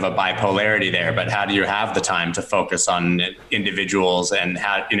bit of a bipolarity there, but how do you have the time to focus on individuals and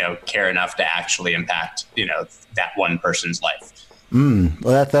how, care enough to actually impact, that one person's life?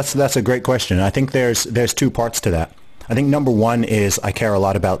 Well, that's a great question. I think there's two parts to that. I think number one is I care a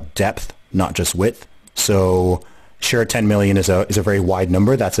lot about depth, not just width. So sure, 10 million is a very wide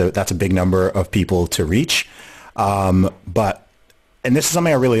number. That's a big number of people to reach. And this is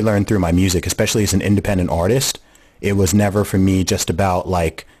something I really learned through my music, especially as an independent artist. It was never for me just about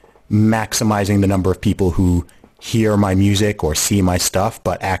maximizing the number of people who hear my music or see my stuff,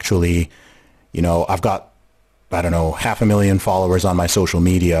 but actually, I've got, 500,000 followers on my social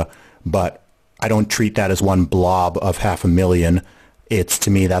media, but I don't treat that as one blob of 500,000. To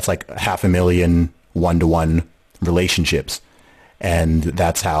me, that's 500,000 one-to-one relationships. And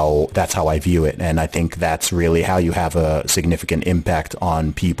that's how I view it. And I think that's really how you have a significant impact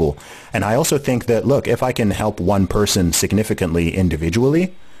on people. And I also think that, look, if I can help one person significantly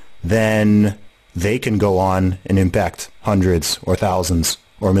individually, then they can go on and impact hundreds or thousands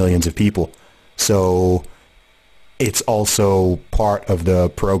or millions of people. So it's also part of the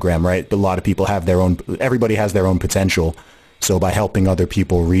program, right? A lot of people have everybody has their own potential. So by helping other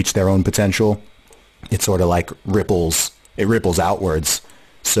people reach their own potential, it sort of ripples outwards.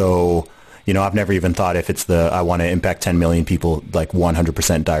 So, I've never even thought if it's I want to impact 10 million people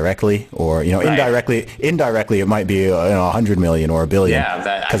 100% directly, or, right. indirectly it might be 100 million or a billion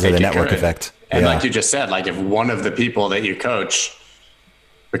because of the network effect. And like you just said, if one of the people that you coach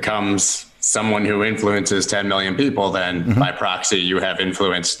becomes someone who influences 10 million people, then by proxy, you have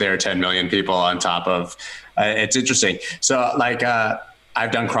influenced their 10 million people on top of, it's interesting. So like,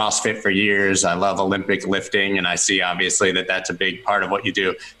 I've done CrossFit for years. I love Olympic lifting, and I see obviously that that's a big part of what you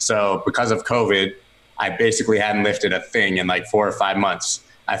do. So because of COVID, I basically hadn't lifted a thing in like 4 or 5 months.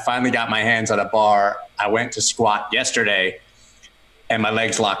 I finally got my hands on a bar. I went to squat yesterday, and my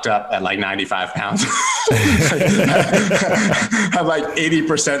legs locked up at like 95 pounds. I'm like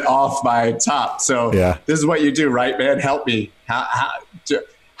 80% off my top. So This is what you do, right, man? Help me.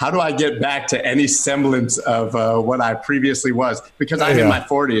 How do I get back to any semblance of what I previously was? Because I'm in my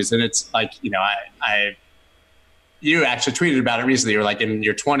 40s, and it's like, you know, you actually tweeted about it recently. You're like, in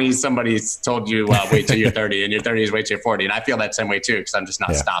your 20s, somebody's told you, wait till you're 30, and your 30s, wait till you're 40. And I feel that same way too, because I'm just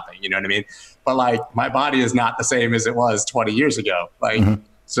not stopping. You know what I mean? But like, my body is not the same as it was 20 years ago. Like,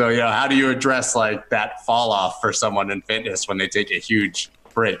 so, you know, how do you address like that fall off for someone in fitness when they take a huge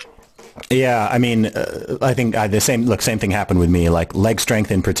break? Yeah, I mean, I think same thing happened with me. Like, leg strength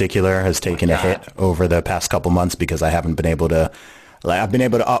in particular has taken a hit over the past couple months because I haven't been able to, I've been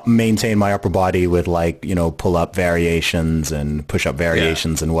able to maintain my upper body with, like, you know, pull-up variations and push-up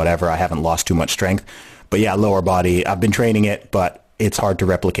variations and whatever. I haven't lost too much strength. But yeah, lower body, I've been training it, but it's hard to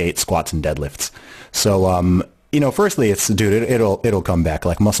replicate squats and deadlifts. So, you know, firstly, it'll come back.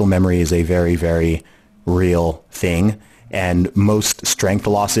 Like, muscle memory is a very, very real thing. And most strength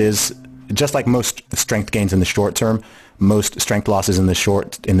losses, just like most strength gains in the short term, most strength losses in the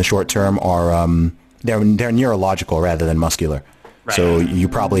short term are they're neurological rather than muscular. Right. So you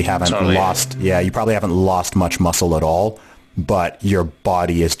probably haven't lost much muscle at all, but your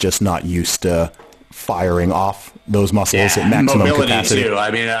body is just not used to firing off those muscles at maximum mobility capacity. Too.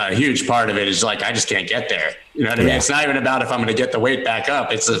 I mean, a huge part of it is like, I just can't get there. You know what I mean? It's not even about if I'm going to get the weight back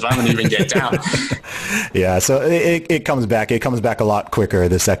up. It's if I'm going to even get down. So it comes back. It comes back a lot quicker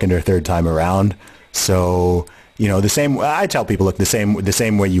the second or third time around. So, you know, I tell people, look, the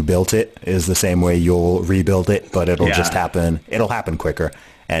same way you built it is the same way you'll rebuild it, but it'll just happen. It'll happen quicker.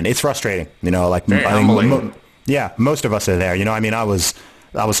 And it's frustrating, you know, like, most of us are there. You know, I mean, I was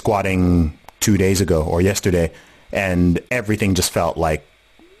squatting 2 days ago or yesterday, and everything just felt like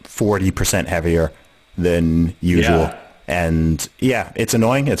 40% heavier than usual. And it's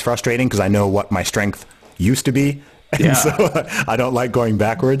annoying. It's frustrating because I know what my strength used to be. And so I don't like going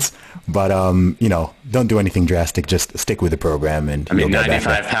backwards, but, you know, don't do anything drastic. Just stick with the program. And I mean,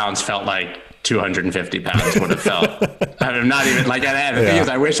 95 pounds felt like 250 pounds would have felt. I'm not even like, the thing is,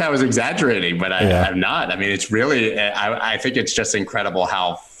 I wish I was exaggerating, but I'm not. I mean, it's really, I think it's just incredible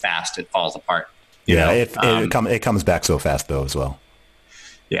how fast it falls apart. You know? It comes back so fast though as well.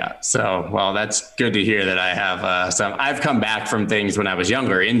 Yeah. So, well, that's good to hear that I have I've come back from things when I was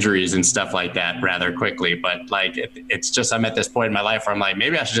younger, injuries and stuff like that rather quickly. But like, it's just, I'm at this point in my life where I'm like,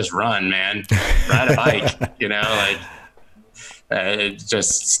 maybe I should just run, man, ride a bike, you know, like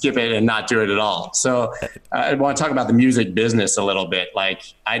just skip it and not do it at all. So I want to talk about the music business a little bit. Like,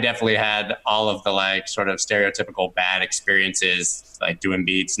 I definitely had all of the like sort of stereotypical bad experiences, like doing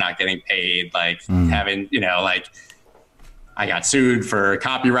beats, not getting paid, like having, you know, like, I got sued for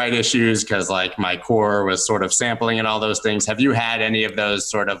copyright issues because like my core was sort of sampling and all those things. Have you had any of those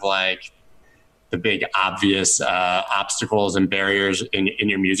sort of like the big obvious obstacles and barriers in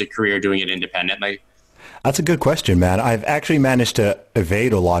your music career doing it independently? That's a good question, man. I've actually managed to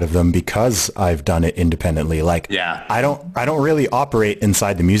evade a lot of them because I've done it independently. Like, I don't really operate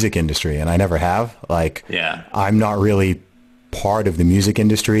inside the music industry, and I never have. Like, I'm not really part of the music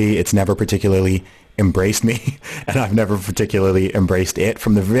industry. It's never particularly embraced me, and I've never particularly embraced it.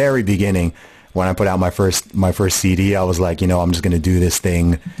 From the very beginning, when I put out my first CD, I was like, you know, I'm just going to do this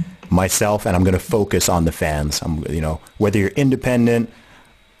thing myself, and I'm going to focus on the fans. You know, whether you're independent,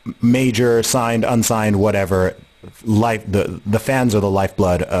 major, signed, unsigned, whatever, the fans are the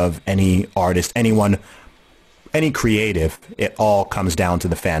lifeblood of any artist, anyone, any creative. It all comes down to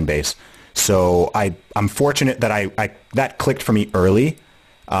the fan base. So I'm fortunate that that clicked for me early.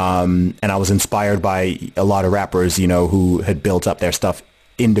 And I was inspired by a lot of rappers, you know, who had built up their stuff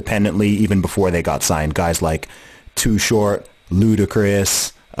independently even before they got signed. Guys like Too Short,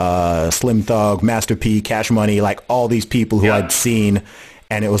 Ludacris, Slim Thug, Master P, Cash Money, like all these people who I'd seen.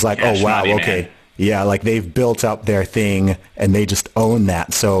 And it was like, Cash Money, okay. Man. Yeah, like they've built up their thing and they just own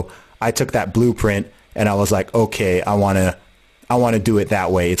that. So I took that blueprint and I was like, okay, I want to do it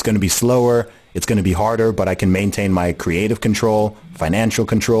that way. It's going to be slower. It's going to be harder, but I can maintain my creative control, financial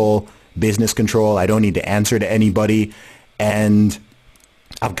control, business control. I don't need to answer to anybody. And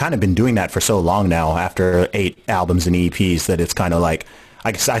I've kind of been doing that for so long now after 8 albums and EPs that it's kind of like,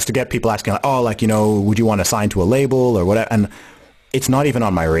 I still get people asking, like, oh, like, you know, would you want to sign to a label or whatever? And it's not even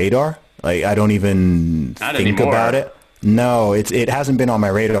on my radar. Like, I don't even Not think anymore. about it. No, it hasn't been on my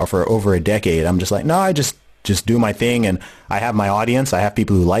radar for over a decade. I'm just like, no, I just do my thing, and I have my audience. I have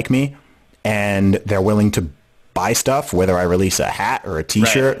people who like me, and they're willing to buy stuff, whether I release a hat or a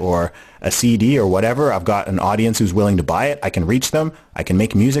T-shirt or a CD or whatever. I've got an audience who's willing to buy it. I can reach them. I can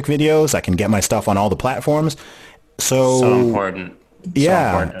make music videos. I can get my stuff on all the platforms. So important.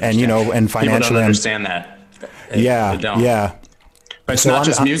 Yeah, so important and and financially, people don't understand that. They don't. Yeah. But it's not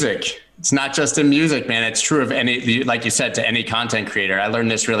just music. It's not just in music, man. It's true of any, like you said, to any content creator. I learned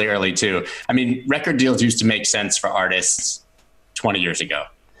this really early too. I mean, record deals used to make sense for artists 20 years ago.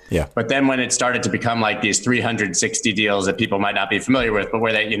 Yeah. But then when it started to become like these 360 deals that people might not be familiar with, but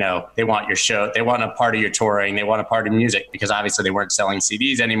where they, they want your show, they want a part of your touring, they want a part of music, because obviously they weren't selling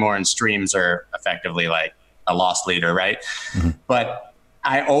CDs anymore, and streams are effectively like a loss leader, right? Mm-hmm. But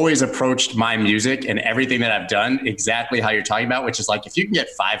I always approached my music and everything that I've done exactly how you're talking about, which is like, if you can get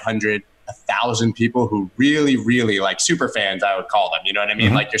 500, 1,000 people who really, really like super fans, I would call them, you know what I mean?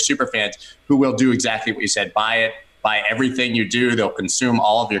 Mm-hmm. Like your super fans who will do exactly what you said, buy everything you do. They'll consume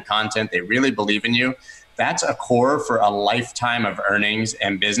all of your content. They really believe in you. That's a core for a lifetime of earnings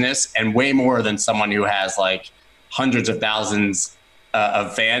and business, and way more than someone who has like hundreds of thousands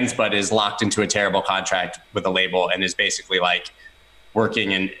of fans, but is locked into a terrible contract with a label and is basically like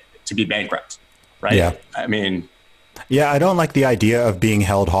working to be bankrupt. Right. Yeah. I mean, yeah, I don't like the idea of being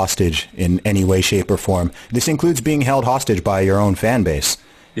held hostage in any way, shape, or form. This includes being held hostage by your own fan base.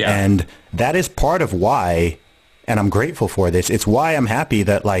 Yeah. And that is part of why, and I'm grateful for this, it's why I'm happy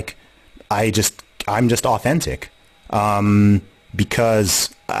that like I'm just authentic.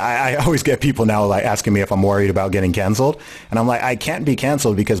 Because I always get people now like asking me if I'm worried about getting canceled. And I'm like, I can't be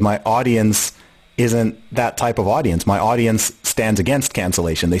canceled because my audience isn't that type of audience. My audience stands against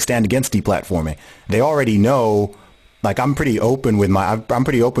cancellation. They stand against deplatforming. They already know. Like, I'm pretty open with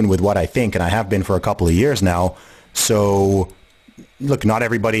what I think, and I have been for a couple of years now. So, look, not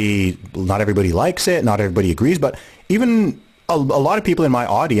everybody likes it, not everybody agrees, but even a lot of people in my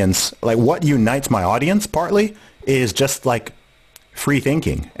audience, like what unites my audience partly is just like free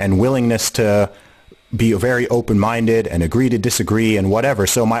thinking and willingness to be very open-minded and agree to disagree and whatever.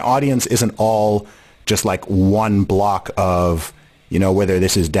 So my audience isn't all just like one block of, whether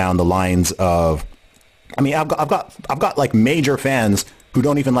this is down the lines of, I mean, I've got like major fans who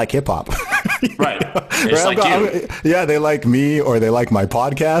don't even like hip hop. Right. It's like you. Yeah, they like me, or they like my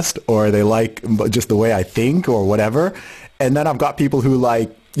podcast, or they like just the way I think or whatever. And then I've got people who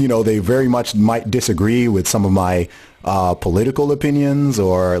like, they very much might disagree with some of my political opinions,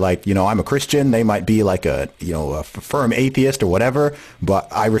 or like, I'm a Christian. They might be like a firm atheist or whatever, but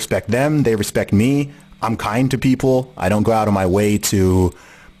I respect them. They respect me. I'm kind to people. I don't go out of my way to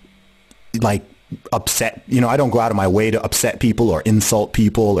like upset, I don't go out of my way to upset people or insult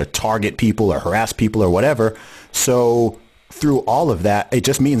people or target people or harass people or whatever. So through all of that, it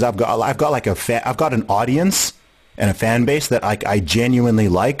just means I've got like I've got an audience and a fan base that I genuinely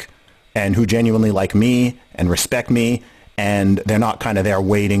like, and who genuinely like me and respect me, and they're not kind of there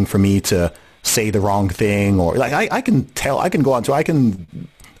waiting for me to say the wrong thing, or like I can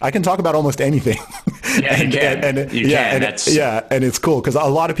talk about almost anything. Yeah, you can. And it's cool because a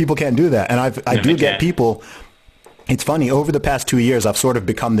lot of people can't do that. And I do get people. It's funny, over the past 2 years, I've sort of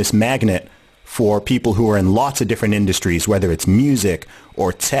become this magnet for people who are in lots of different industries, whether it's music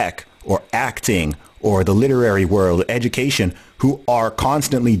or tech or acting or the literary world, education, who are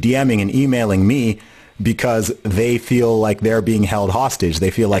constantly DMing and emailing me because they feel like they're being held hostage.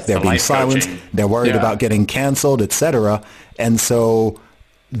 They feel like they're being silenced. They're worried about getting canceled, etc. And so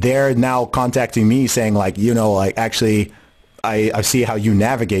they're now contacting me saying like, actually, I see how you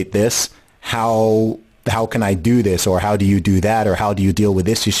navigate this. How can I do this? Or how do you do that? Or how do you deal with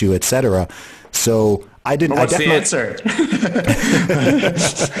this issue, etc. So I didn't. What's the answer?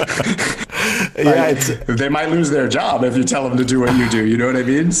 They might lose their job if you tell them to do what you do. You know what I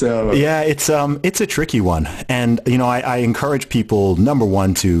mean? So yeah, it's a tricky one, and I encourage people, number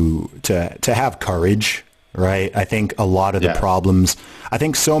one, to have courage. Right. I think a lot of the problems, I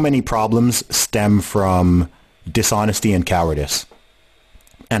think so many problems stem from dishonesty and cowardice.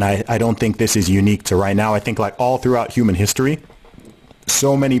 And I don't think this is unique to right now. I think like all throughout human history,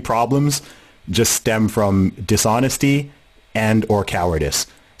 so many problems just stem from dishonesty and or cowardice.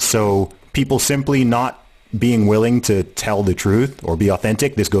 So people simply not being willing to tell the truth or be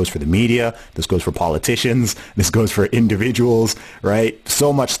authentic. This goes for the media. This goes for politicians. This goes for individuals, right?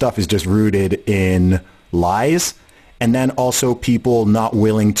 So much stuff is just rooted in lies. And then also people not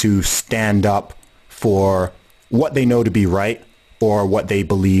willing to stand up for what they know to be right or what they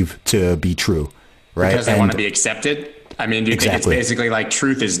believe to be true, right? Because they want to be accepted. I mean, do you think it's Exactly. basically like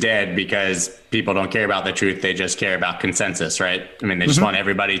truth is dead because people don't care about the truth? They just care about consensus, right? I mean, they just want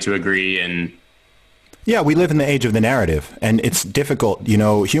everybody to agree. And Yeah, we live in the age of the narrative, and it's difficult.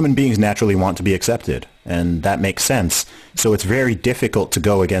 Human beings naturally want to be accepted, and that makes sense. So it's very difficult to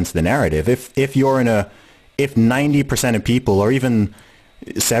go against the narrative. If 90% of people, or even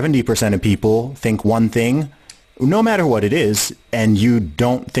 70% of people, think one thing, no matter what it is, and you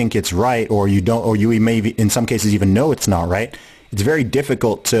don't think it's right, or you may in some cases even know it's not right, it's very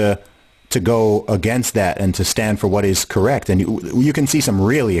difficult to go against that and to stand for what is correct. And you can see some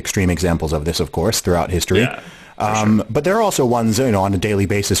really extreme examples of this, of course, throughout history. yeah, sure. But there are also ones, on a daily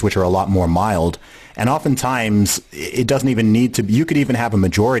basis, which are a lot more mild. And oftentimes it doesn't even need to, you could even have a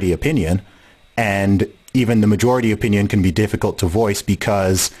majority opinion, and even the majority opinion can be difficult to voice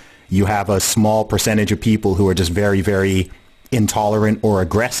because you have a small percentage of people who are just very, very intolerant or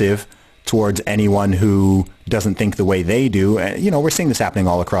aggressive towards anyone who doesn't think the way they do. And, we're seeing this happening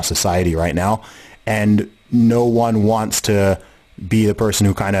all across society right now. And no one wants to be the person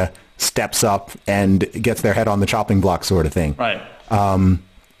who kind of steps up and gets their head on the chopping block sort of thing. Right. But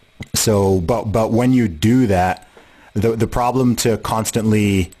when you do that, the problem to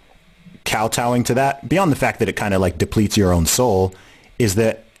constantly kowtowing to that, beyond the fact that it kind of like depletes your own soul, is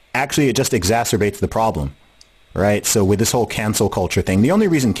that actually it just exacerbates the problem. Right. So with this whole cancel culture thing, the only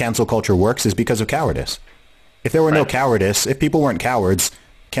reason cancel culture works is because of cowardice. If there were no cowardice, if people weren't cowards,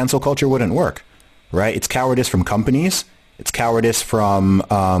 cancel culture wouldn't work. Right. It's cowardice from companies. It's cowardice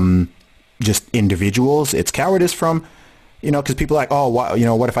from just individuals. It's cowardice from, because people are like, oh,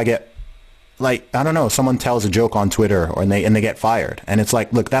 what if I get, like, I don't know, someone tells a joke on Twitter and they get fired. And it's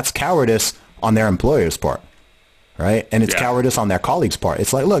like, look, that's cowardice on their employer's part. Right. And it's cowardice on their colleague's part.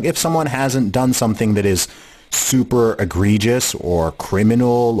 It's like, look, if someone hasn't done something that is super egregious or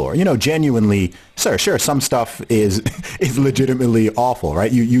criminal, or genuinely, sure, some stuff is legitimately awful,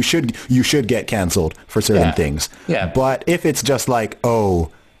 right? You should get canceled for certain things. Yeah. But if it's just like,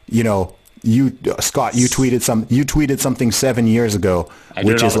 oh, Scott, you tweeted something 7 years ago,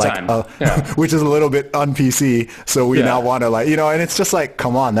 which is like which is a little bit un-PC, so we now want to and it's just like,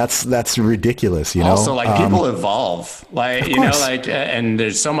 come on, that's ridiculous, Also, like, people evolve, like, and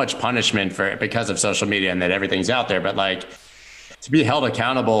there's so much punishment for it because of social media and that everything's out there, but like, to be held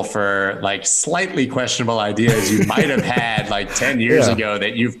accountable for like slightly questionable ideas you might have had like 10 years ago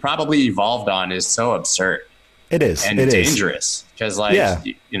that you've probably evolved on is so absurd. It is. And dangerous because, like,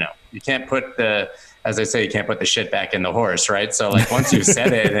 you can't put as they say, you can't put the shit back in the horse, right? So, like, once you've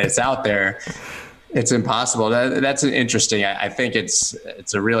said it and it's out there, it's impossible. That's interesting. I think it's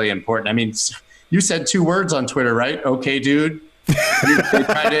a really important. I mean, you said 2 words on Twitter, right? Okay, dude.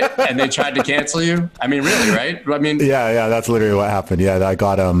 They tried to cancel you. I mean, really, right? I mean, yeah, that's literally what happened. Yeah, I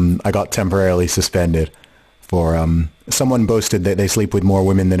got temporarily suspended for someone boasted that they sleep with more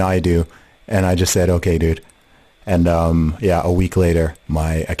women than I do, and I just said, okay, dude. And a week later,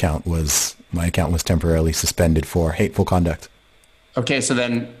 my account was temporarily suspended for hateful conduct. Okay, so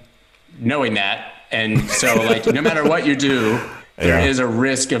then knowing that, and so like no matter what you do, there is a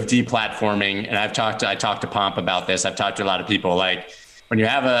risk of deplatforming. And I talked to Pomp about this. I've talked to a lot of people. Like, when you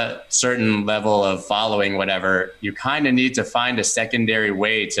have a certain level of following, whatever, you kind of need to find a secondary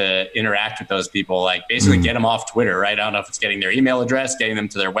way to interact with those people. Like, basically get them off Twitter, right? I don't know if it's getting their email address, getting them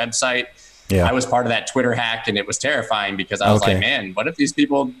to their website. Yeah. I was part of that Twitter hack, and it was terrifying because I was like, man, what if these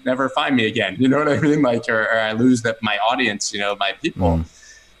people never find me again? You know what I mean? Like, or I lose my audience, my people.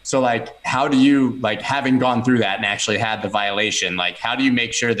 So, like, how do you, like, having gone through that and actually had the violation, like, how do you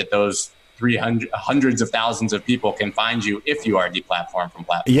make sure that those hundreds of thousands of people can find you if you are deplatformed from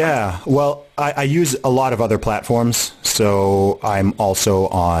platforms? Yeah, well, I use a lot of other platforms. So I'm also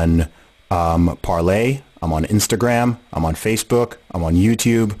on Parlay. I'm on Instagram. I'm on Facebook. I'm on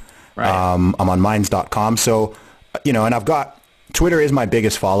YouTube. Right. I'm on minds.com. So, and I've got, Twitter is my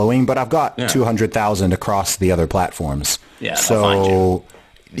biggest following, but I've got 200,000 across the other platforms. Yeah. So,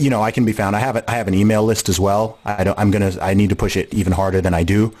 I can be found. I have an email list as well. I need to push it even harder than I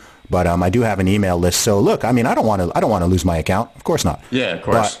do, but I do have an email list. So look, I mean, I don't want to lose my account. Of course not. Yeah, of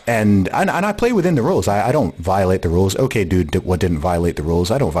course. But, and I play within the rules. I don't violate the rules. Okay, dude, what didn't violate the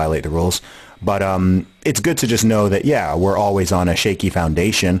rules? I don't violate the rules. But it's good to just know that, we're always on a shaky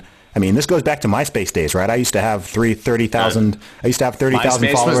foundation. I mean, this goes back to MySpace days, right? I used to have 30,000 followers on MySpace.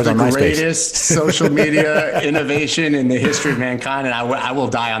 MySpace was the greatest social media innovation in the history of mankind, and I will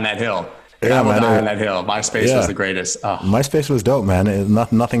die on that hill. I will die on that hill. MySpace was the greatest. Oh. MySpace was dope, man.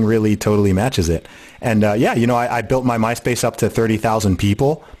 Nothing really totally matches it. And I built my MySpace up to 30,000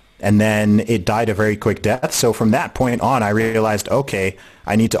 people, and then it died a very quick death. So from that point on, I realized, okay,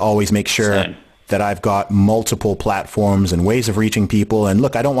 I need to always make sure that I've got multiple platforms and ways of reaching people. And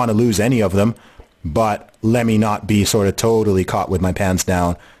look, I don't want to lose any of them, but let me not be sort of totally caught with my pants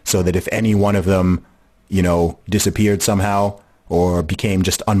down, so that if any one of them, you know, disappeared somehow or became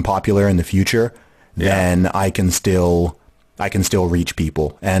just unpopular in the future, then I can still reach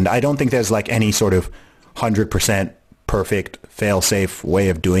people. And I don't think there's like any sort of 100% perfect fail-safe way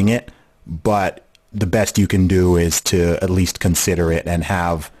of doing it, but the best you can do is to at least consider it and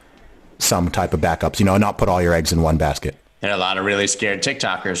have some type of backups, you know, and not put all your eggs in one basket. There are a lot of really scared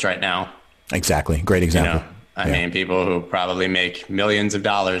TikTokers right now. Exactly. Great example. You know, I mean, people who probably make millions of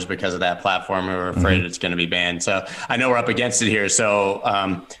dollars because of that platform who are afraid it's going to be banned. So I know we're up against it here. So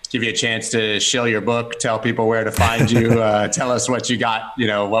give you a chance to shill your book, tell people where to find you, tell us what you got, you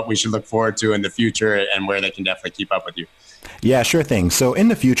know, what we should look forward to in the future and where they can definitely keep up with you. Yeah, sure thing. So in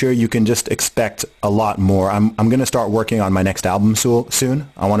the future, you can just expect a lot more. I'm going to start working on my next album soon.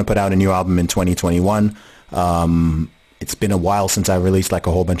 I want to put out a new album in 2021. It's been a while since I released like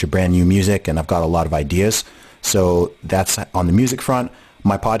a whole bunch of brand new music, and I've got a lot of ideas. So that's on the music front.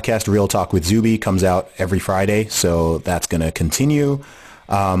 My podcast, Real Talk with Zuby, comes out every Friday, so that's going to continue.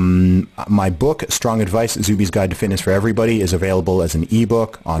 My book, Strong Advice, Zuby's Guide to Fitness for Everybody, is available as an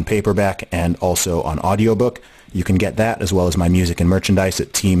ebook, on paperback, and also on audiobook. You can get that as well as my music and merchandise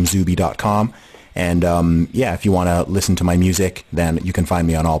at teamzuby.com. And if you want to listen to my music, then you can find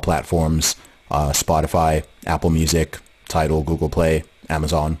me on all platforms, Spotify, Apple Music, Tidal, Google Play,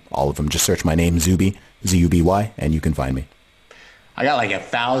 Amazon, all of them. Just search my name, Zuby, Z-U-B-Y, and you can find me. I got like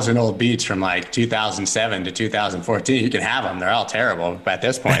 1,000 old beats from like 2007 to 2014. You can have them. They're all terrible at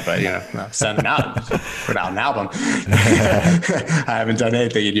this point, but, you know, send them out, put out an album. I haven't done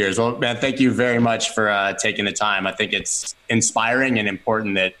anything in years. Well, man, thank you very much for taking the time. I think it's inspiring and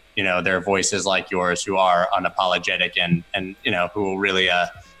important that, you know, there are voices like yours who are unapologetic and you know, who will really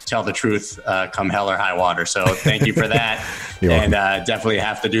tell the truth come hell or high water. So thank you for that. And definitely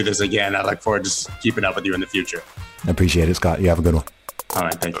have to do this again. I look forward to keeping up with you in the future. I appreciate it, Scott. You have a good one. All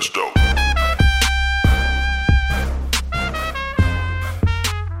right. Thank you. Let's go.